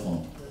cell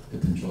phone to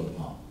control the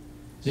pump.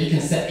 So you can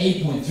set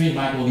 8.3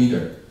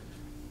 microliter.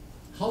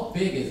 How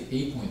big is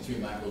 8.3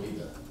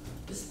 microliter?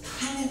 This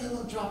tiny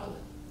little droplet.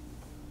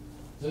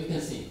 So you can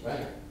see right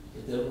here.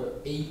 It's over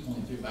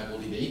 8.3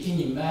 microliter. You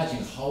can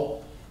imagine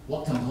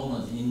what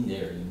components in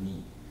there you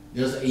need.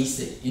 There's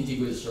ASIC,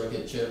 integrated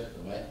circuit chip,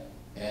 right?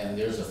 And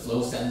there's a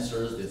flow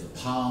sensors, there's a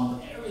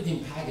pump,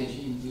 everything packaged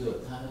into a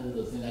tiny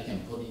little thing I can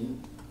put in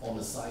on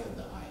the side of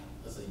the eye.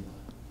 That's the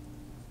implant.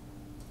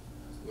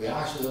 We're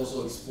actually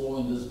also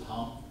exploring this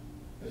pump.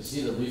 You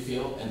see the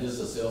refill, and this is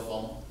a cell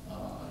phone.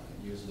 I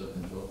can use the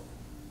control.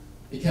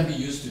 It can be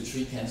used to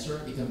treat cancer.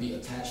 It can be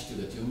attached to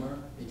the tumor.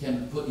 It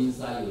can be put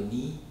inside your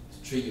knee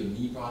to treat your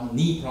knee problem.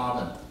 Knee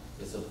problem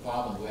is a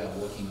problem we are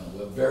working on.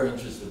 We're very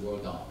interested to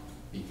work on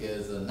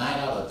because 9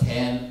 out of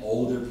 10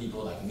 older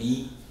people like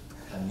me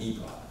have knee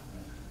problem.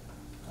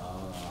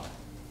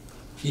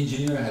 Right?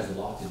 Engineering has a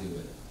lot to do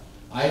with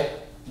it.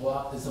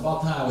 Well, it's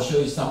about time I will show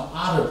you some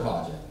other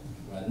project,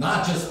 right?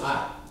 Not just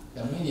eye.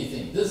 There are many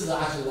things. This is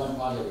actually one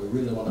project we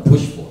really want to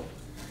push for.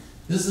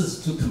 This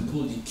is to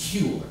completely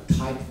cure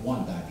type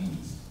 1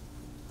 diabetes.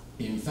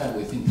 In fact,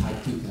 we think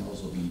type 2 can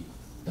also be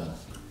done.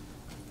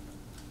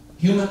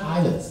 Human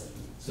islets.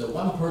 So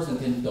one person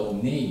can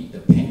donate the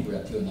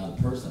pancreas to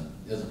another person.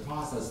 There's a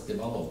process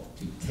developed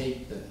to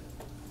take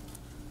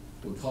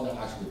we call it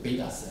actually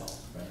beta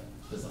cells, right?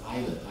 This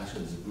islet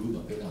actually is a group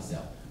of beta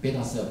cells.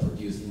 Beta cells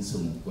produce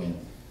insulin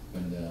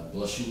when the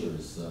blood sugar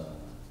is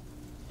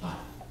high.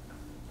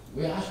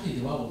 We actually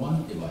developed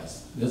one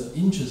device. That's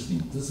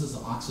interesting. This is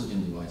an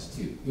oxygen device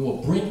too. It will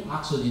bring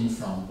oxygen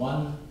from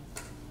one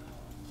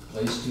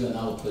place to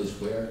another place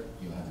where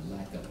you have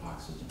lack of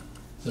oxygen.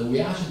 So we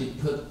actually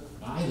put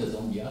islets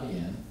on the other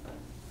end.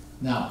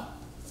 Now,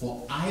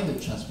 for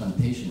islet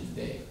transplantation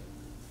today,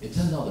 it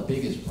turns out the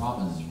biggest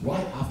problem is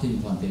right after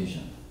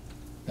implantation.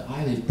 The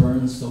islet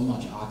burns so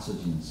much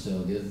oxygen,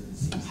 so it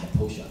seems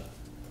hypoxia.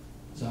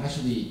 So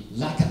actually,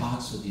 lack of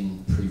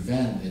oxygen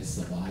prevents its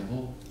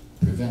survival,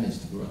 prevents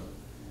its growth.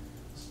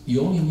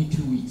 You only need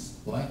 2 weeks,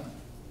 right?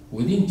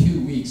 Within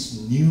 2 weeks,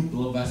 new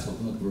blood vessels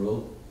are going to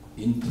grow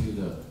into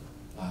the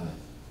islet.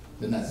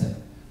 Then that's it.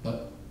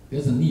 But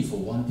there's a need for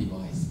one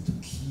device to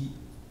keep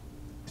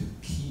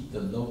the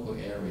local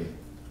area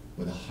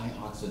with a high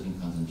oxygen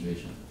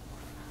concentration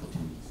for 2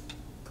 weeks.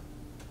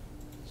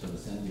 So the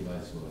same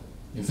device works.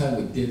 In fact,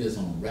 we did this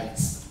on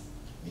rats.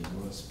 It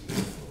works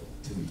beautifully,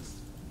 2 weeks.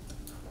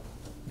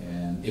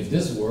 And if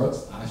this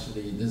works,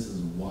 actually, this is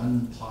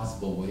one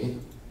possible way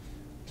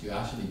to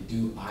actually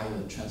do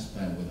islet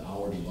transplant with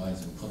our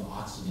device. We call it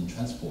oxygen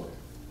transport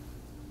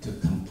to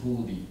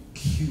completely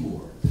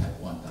cure type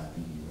 1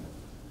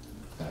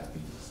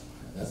 diabetes.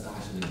 That's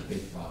actually a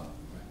big problem.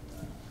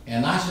 Right?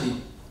 And actually,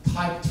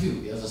 type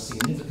 2, there's a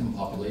significant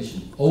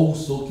population,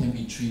 also can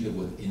be treated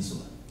with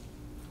insulin.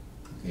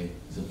 Okay,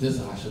 so this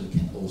actually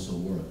can also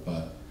work,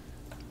 but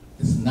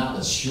it's not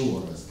as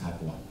sure as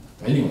type 1.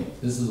 But anyway,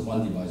 this is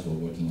one device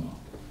we're working on.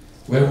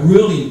 We're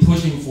really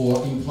pushing for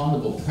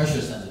implantable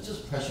pressure sensor,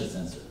 just pressure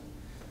sensor,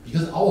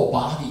 because our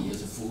body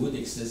is a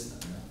fluidic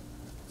system.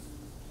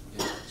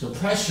 Right? Yeah. So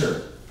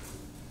pressure,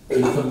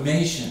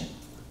 information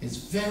is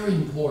very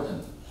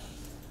important.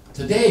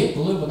 Today,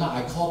 believe it or not,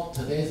 I call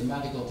today's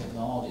medical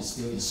technology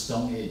still in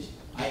stone age.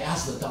 I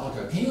asked the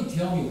doctor, can you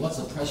tell me what's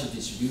the pressure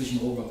distribution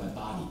over my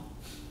body?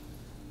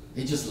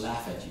 They just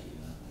laugh at you.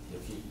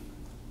 If you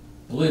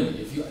believe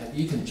me, if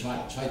you can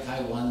try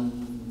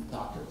Taiwan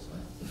doctors,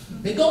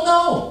 right? They don't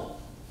know.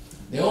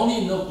 They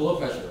only know blood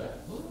pressure, right?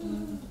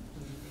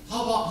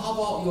 How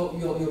about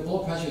your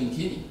blood pressure in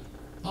kidney?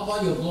 How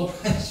about your blood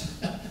pressure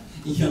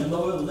in your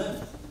lower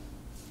limb?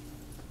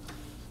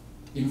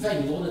 In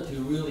fact, in order to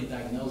really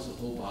diagnose the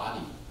whole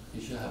body,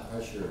 you should have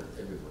pressure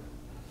everywhere.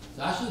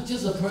 So actually,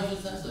 just a pressure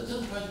sensor,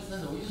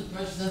 We use a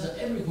pressure sensor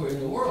everywhere in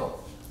the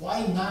world.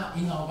 Why not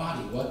in our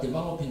body? We're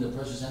developing the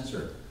pressure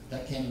sensor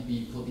that can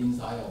be put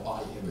inside our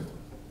body everywhere.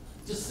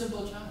 Just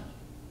simple challenge.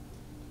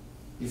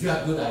 If you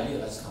have a good idea,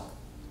 let's come.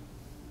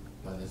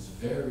 But it's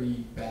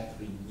very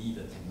badly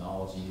needed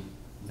technology,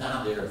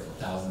 not there for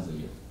thousands of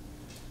years.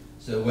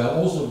 So we're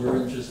also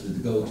very interested to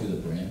go to the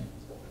brain.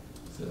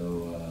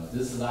 So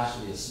this is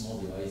actually a small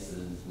device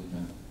we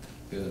can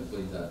build and put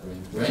in that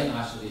brain.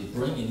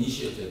 Brain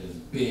initiative is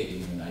big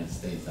in the United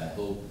States. I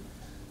hope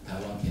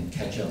Taiwan can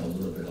catch up a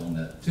little bit on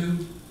that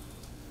too.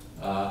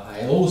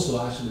 I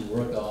also actually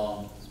work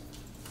on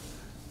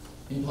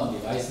implant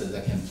devices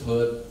that can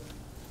put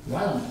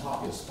right on top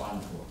of your spinal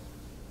cord.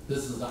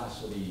 This is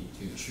actually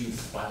to treat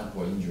spinal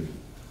cord injury.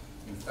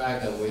 In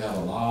fact, we have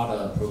a lot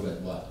of progress.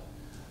 Well,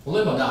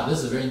 believe it or not,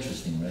 this is very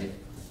interesting, right?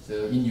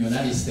 So in the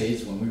United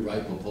States, when we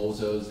write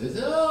proposals, they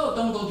say, oh,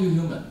 don't go to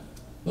human,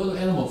 go to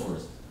animal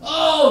first.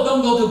 Oh,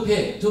 don't go to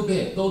pig, too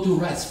big, go to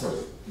rats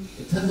first.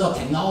 It turns out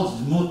technology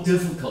is more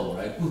difficult,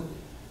 right?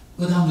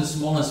 Go down to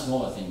smaller and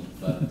smaller things,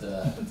 but it's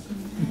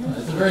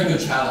a very good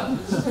challenge.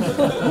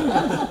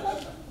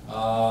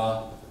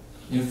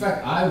 In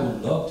fact, I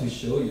would love to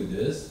show you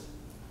this.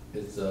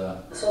 It's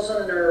muscles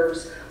and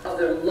nerves of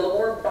the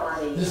lower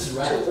body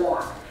to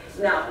walk.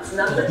 Now, it's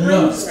not the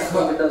brain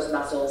connecting with those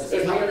muscles.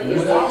 It really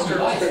is the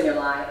external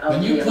stimuli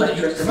of the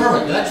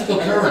electrical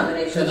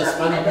current to the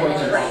spinal cord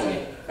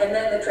and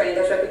then the training.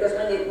 That's right, because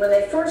when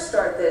they first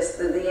start this,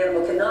 the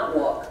animal cannot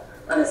walk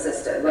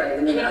unassisted, right?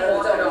 I mean, can't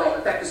walk at all.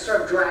 In fact, it's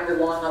sort of dragged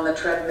along on the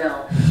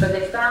treadmill. But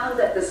they found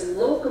that this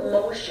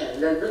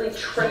locomotion, that really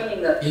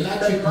training the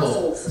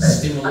muscles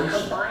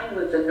combined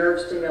with the nerve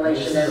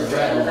stimulation and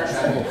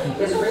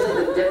is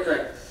really the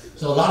difference.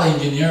 So a lot of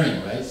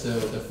engineering, right? So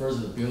the first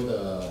is build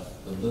a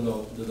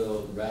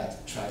little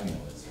rat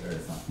treadmill. It's very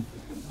fun.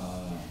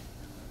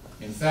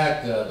 In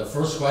fact, the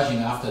first question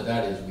after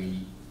that is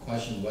we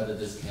question whether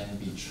this can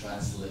be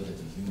translated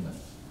to human.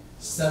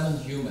 7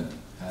 humans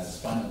had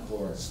spinal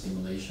cord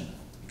stimulation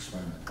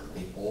experiment.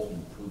 They all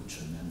improved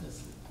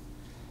tremendously.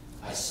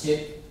 I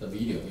skipped the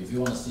video. If you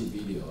want to see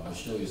video, I'll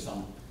show you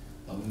some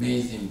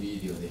amazing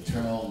video. They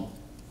turn on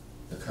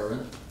the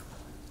current.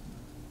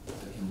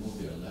 They can move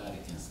their leg,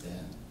 they can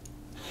stand.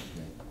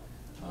 Okay.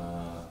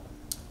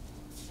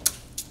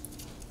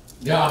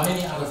 There are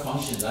many other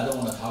functions I don't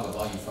want to talk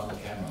about in front of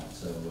the camera.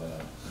 So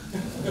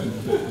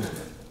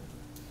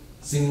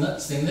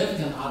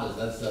significant others,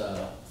 that's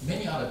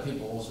many other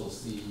people also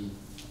see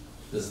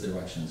this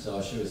direction. So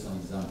I'll show you some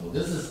examples.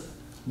 This is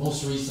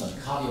most recent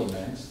cardio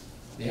lens.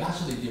 They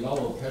actually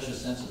developed a pressure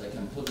sensor they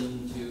can put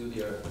into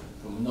their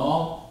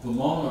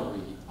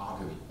pulmonary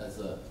artery. That's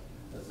a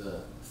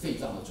肺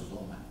脏的主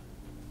动脉.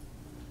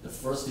 The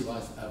first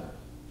device ever,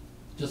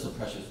 just a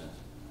pressure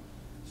sensor.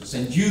 So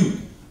since you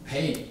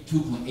paid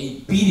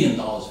 $2.8 billion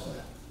for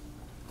that,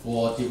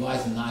 for a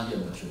device not yet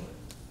mature.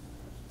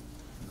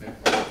 Okay?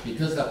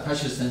 Because that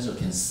pressure sensor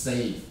can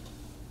save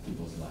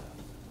people's life.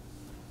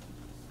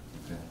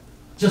 Okay?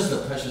 Just a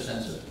pressure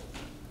sensor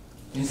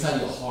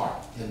inside your heart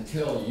can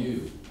tell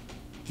you,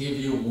 give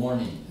you a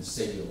warning and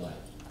save your life.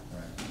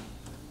 Right?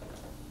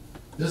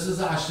 This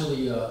is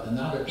actually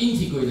another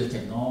integrated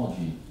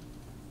technology,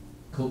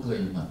 cochlear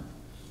implant.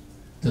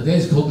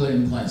 Today's cochlear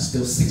implant is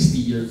still 60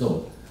 years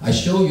old. I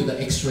show you the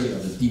X-ray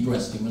of the deep brain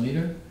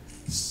stimulator.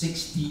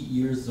 60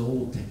 years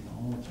old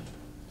technology.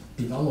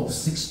 Developed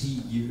 60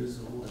 years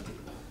old ago.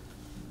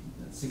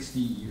 60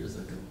 years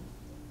ago.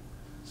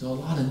 So a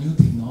lot of new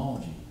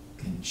technology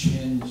can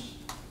change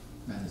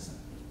medicine,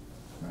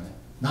 right?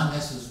 Not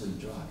necessarily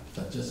drug,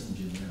 but just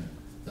engineering.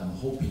 So I'm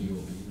hoping you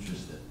will be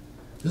interested.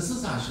 This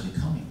is actually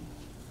coming.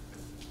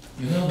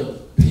 You know the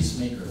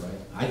pacemaker,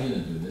 right? I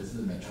didn't do this,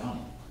 this is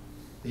Medtronic.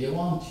 They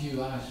want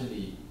to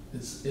actually,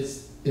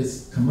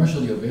 it's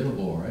commercially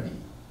available already.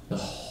 The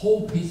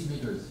whole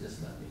pacemaker is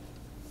just like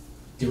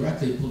it.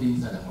 Directly put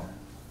inside the heart.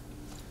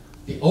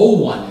 The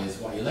old one is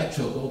why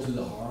electrode go to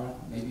the heart,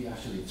 maybe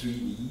actually 3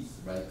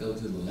 Ds, right? Go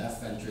to the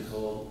left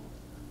ventricle,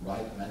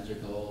 right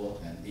ventricle,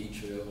 and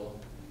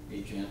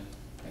atrium,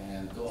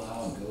 and go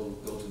out and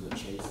go to the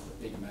chase, the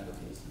big metal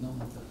case. No,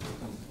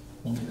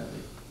 only that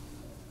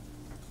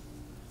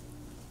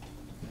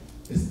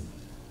big.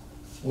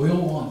 We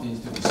all want things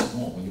to be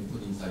small when you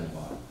put inside your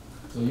body.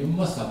 So you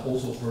must have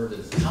also heard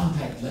this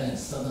contact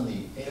lens,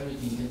 suddenly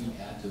everything can be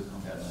added to a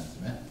contact lens,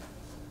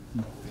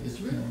 right? It's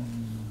real.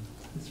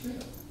 It's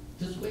real.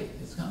 Just wait,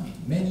 it's coming.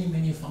 Many,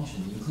 many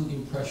functions,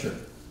 including pressure,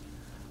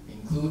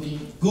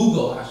 including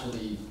Google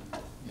actually,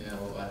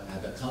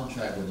 had a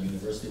contract with the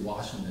University of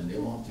Washington. They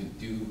want to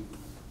do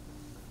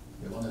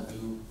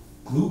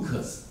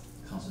glucose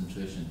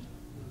concentration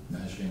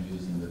measuring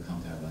using the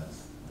contact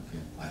lens. Okay,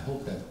 I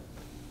hope that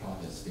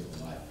product is still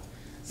alive.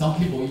 Some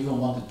people even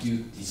want to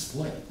do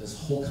display. This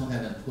whole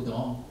contact lens put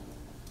on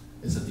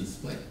is a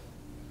display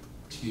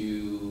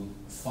to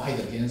fight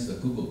against the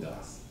Google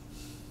Glass.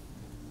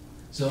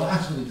 So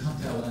actually,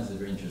 contact lens is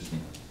very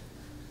interesting.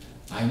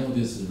 I know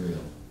this is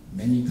real.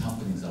 Many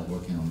companies are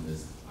working on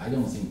this. I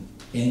don't think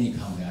any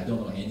company, I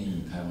don't know any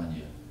in Taiwan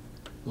yet.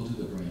 Go to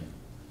the brain.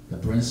 The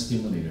brain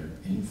stimulator,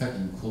 in fact,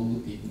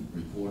 including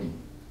recording,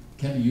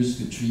 can be used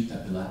to treat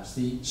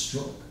epilepsy,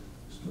 stroke,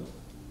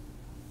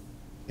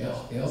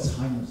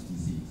 Alzheimer's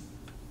disease,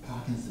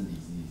 Parkinson's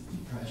disease,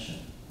 depression,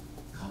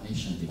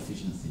 cognition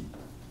deficiency.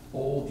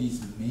 All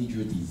these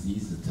major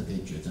diseases today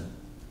绝症.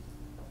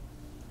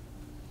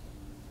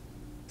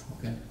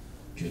 Okay,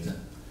 绝症.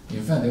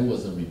 In fact, there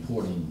was a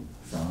reporting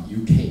from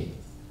UK.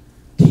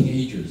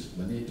 Teenagers,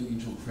 when they do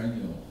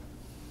intracranial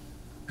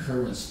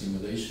current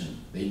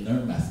stimulation, they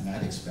learn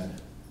mathematics better.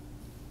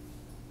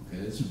 Okay,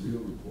 it's a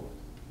real report.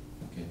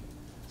 Okay,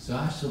 So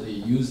actually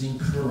using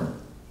current,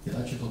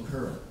 electrical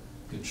current,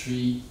 to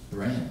treat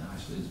brain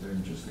actually is very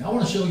interesting. I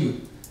want to show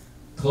you,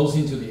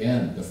 closing to the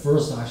end, the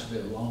first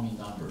actually alarming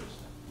numbers.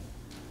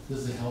 This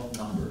is health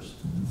numbers.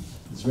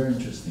 It's very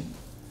interesting.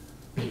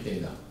 Big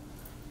data.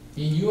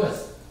 In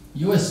US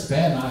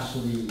spend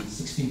actually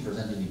 16%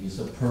 GDP,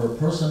 so per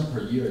person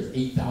per year is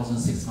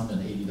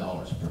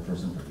 $8,680 per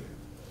person per year.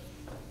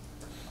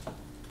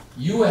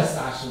 US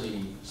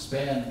actually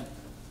spend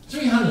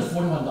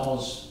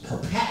 $341 per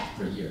pet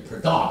per year, per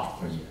dog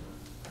per year.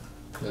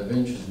 So a very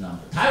interesting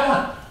number.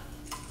 Taiwan,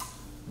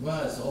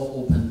 well, it's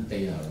all open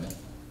data, right?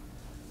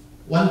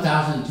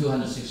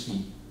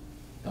 $1,260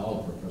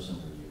 per person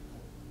per year.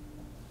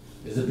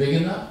 Is it big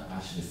enough?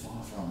 Actually,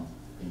 far from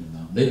big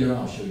enough. Later on,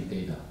 I'll show you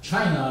data.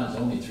 China is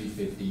only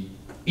 $350.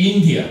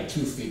 India,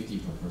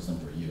 $250 per person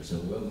per year. So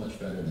we're much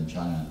better than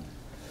China and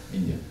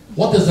India.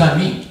 What does that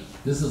mean?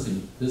 This is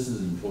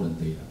important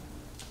data.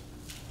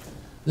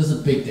 This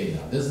is big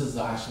data. This is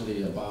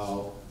actually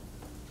about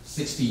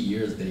 60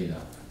 years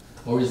data.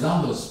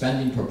 Horizontal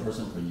spending per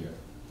person per year.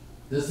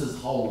 This is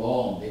how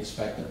long they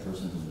expect a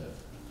person to live.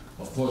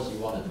 Of course, you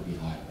want it to be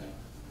high, right?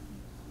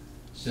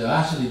 So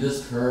actually,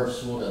 this curve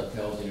sort of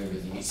tells you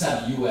everything,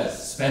 except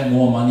US spend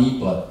more money,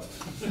 but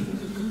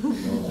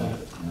no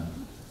life.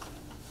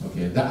 Yeah.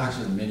 Okay, there are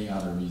actually many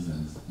other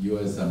reasons.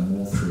 US are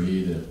more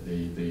creative.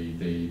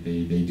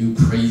 They do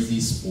crazy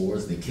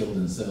sports. They kill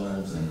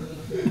themselves, and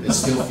they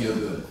still feel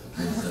good.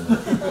 Okay, so,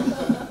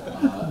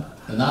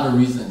 another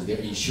reason is their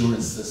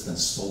insurance system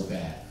is so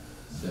bad.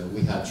 So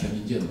we have 全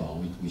民健保.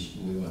 We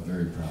were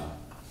very proud.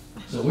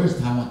 So where's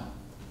Taiwan?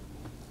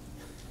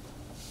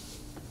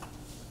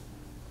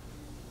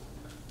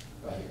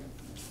 Right here.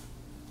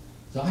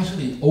 So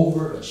actually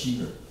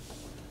overachiever.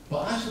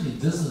 But actually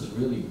this is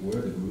really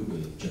where the group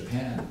is.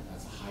 Japan,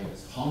 that's the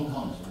highest. Hong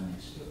Kong is right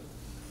next to it.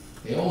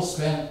 They all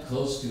spend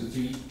close to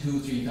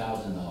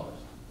 $3,000.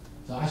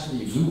 So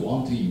actually if we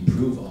want to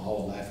improve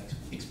our life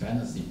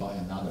expectancy by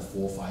another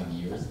 4 or 5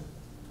 years,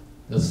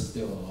 there's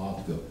still a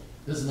lot to go.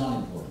 This is not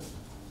important.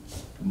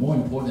 The more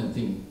important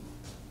thing,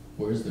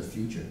 where's the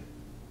future?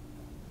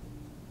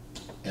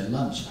 At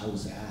lunch, I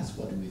was asked,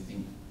 what do we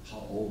think,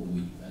 how old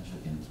we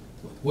eventually can,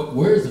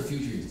 where is the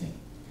future, you think?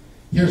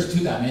 Here's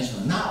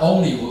two-dimensional. Not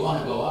only we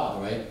want to go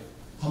out, right?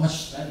 How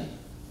much spending?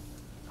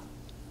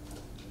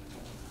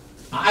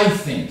 I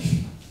think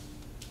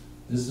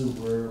this is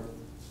where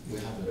we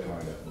have the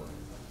target for.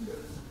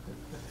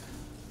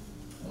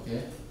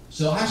 Okay?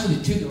 So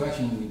actually, two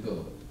directions we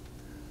go.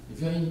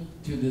 If you're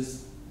into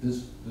this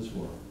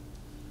world,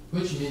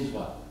 which means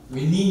what?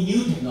 We need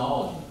new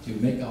technology to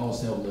make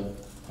ourselves live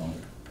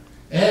longer.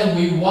 And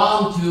we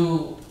want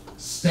to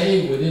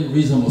stay within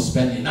reasonable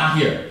spending, not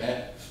here.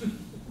 Okay?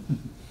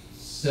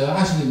 So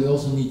actually, we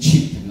also need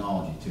cheap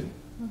technology too.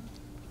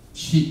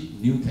 Cheap,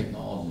 new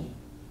technology.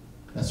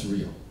 That's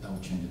real. That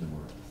will change the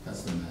world.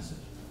 That's the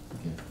message.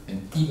 Okay?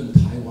 And even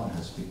Taiwan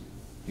has to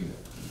do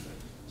it.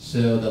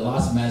 So the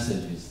last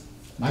message is,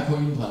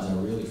 microimplants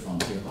are really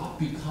frontier, are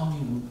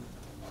becoming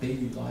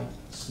daily life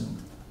soon.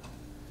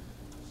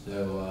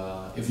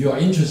 So if you are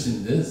interested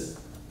in this,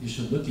 you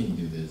should look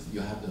into this. You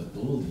have the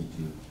ability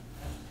to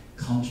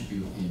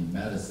contribute in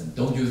medicine.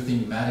 Don't you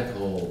think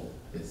medical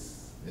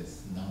is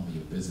none of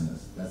your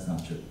business? That's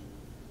not true.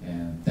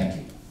 And thank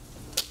you.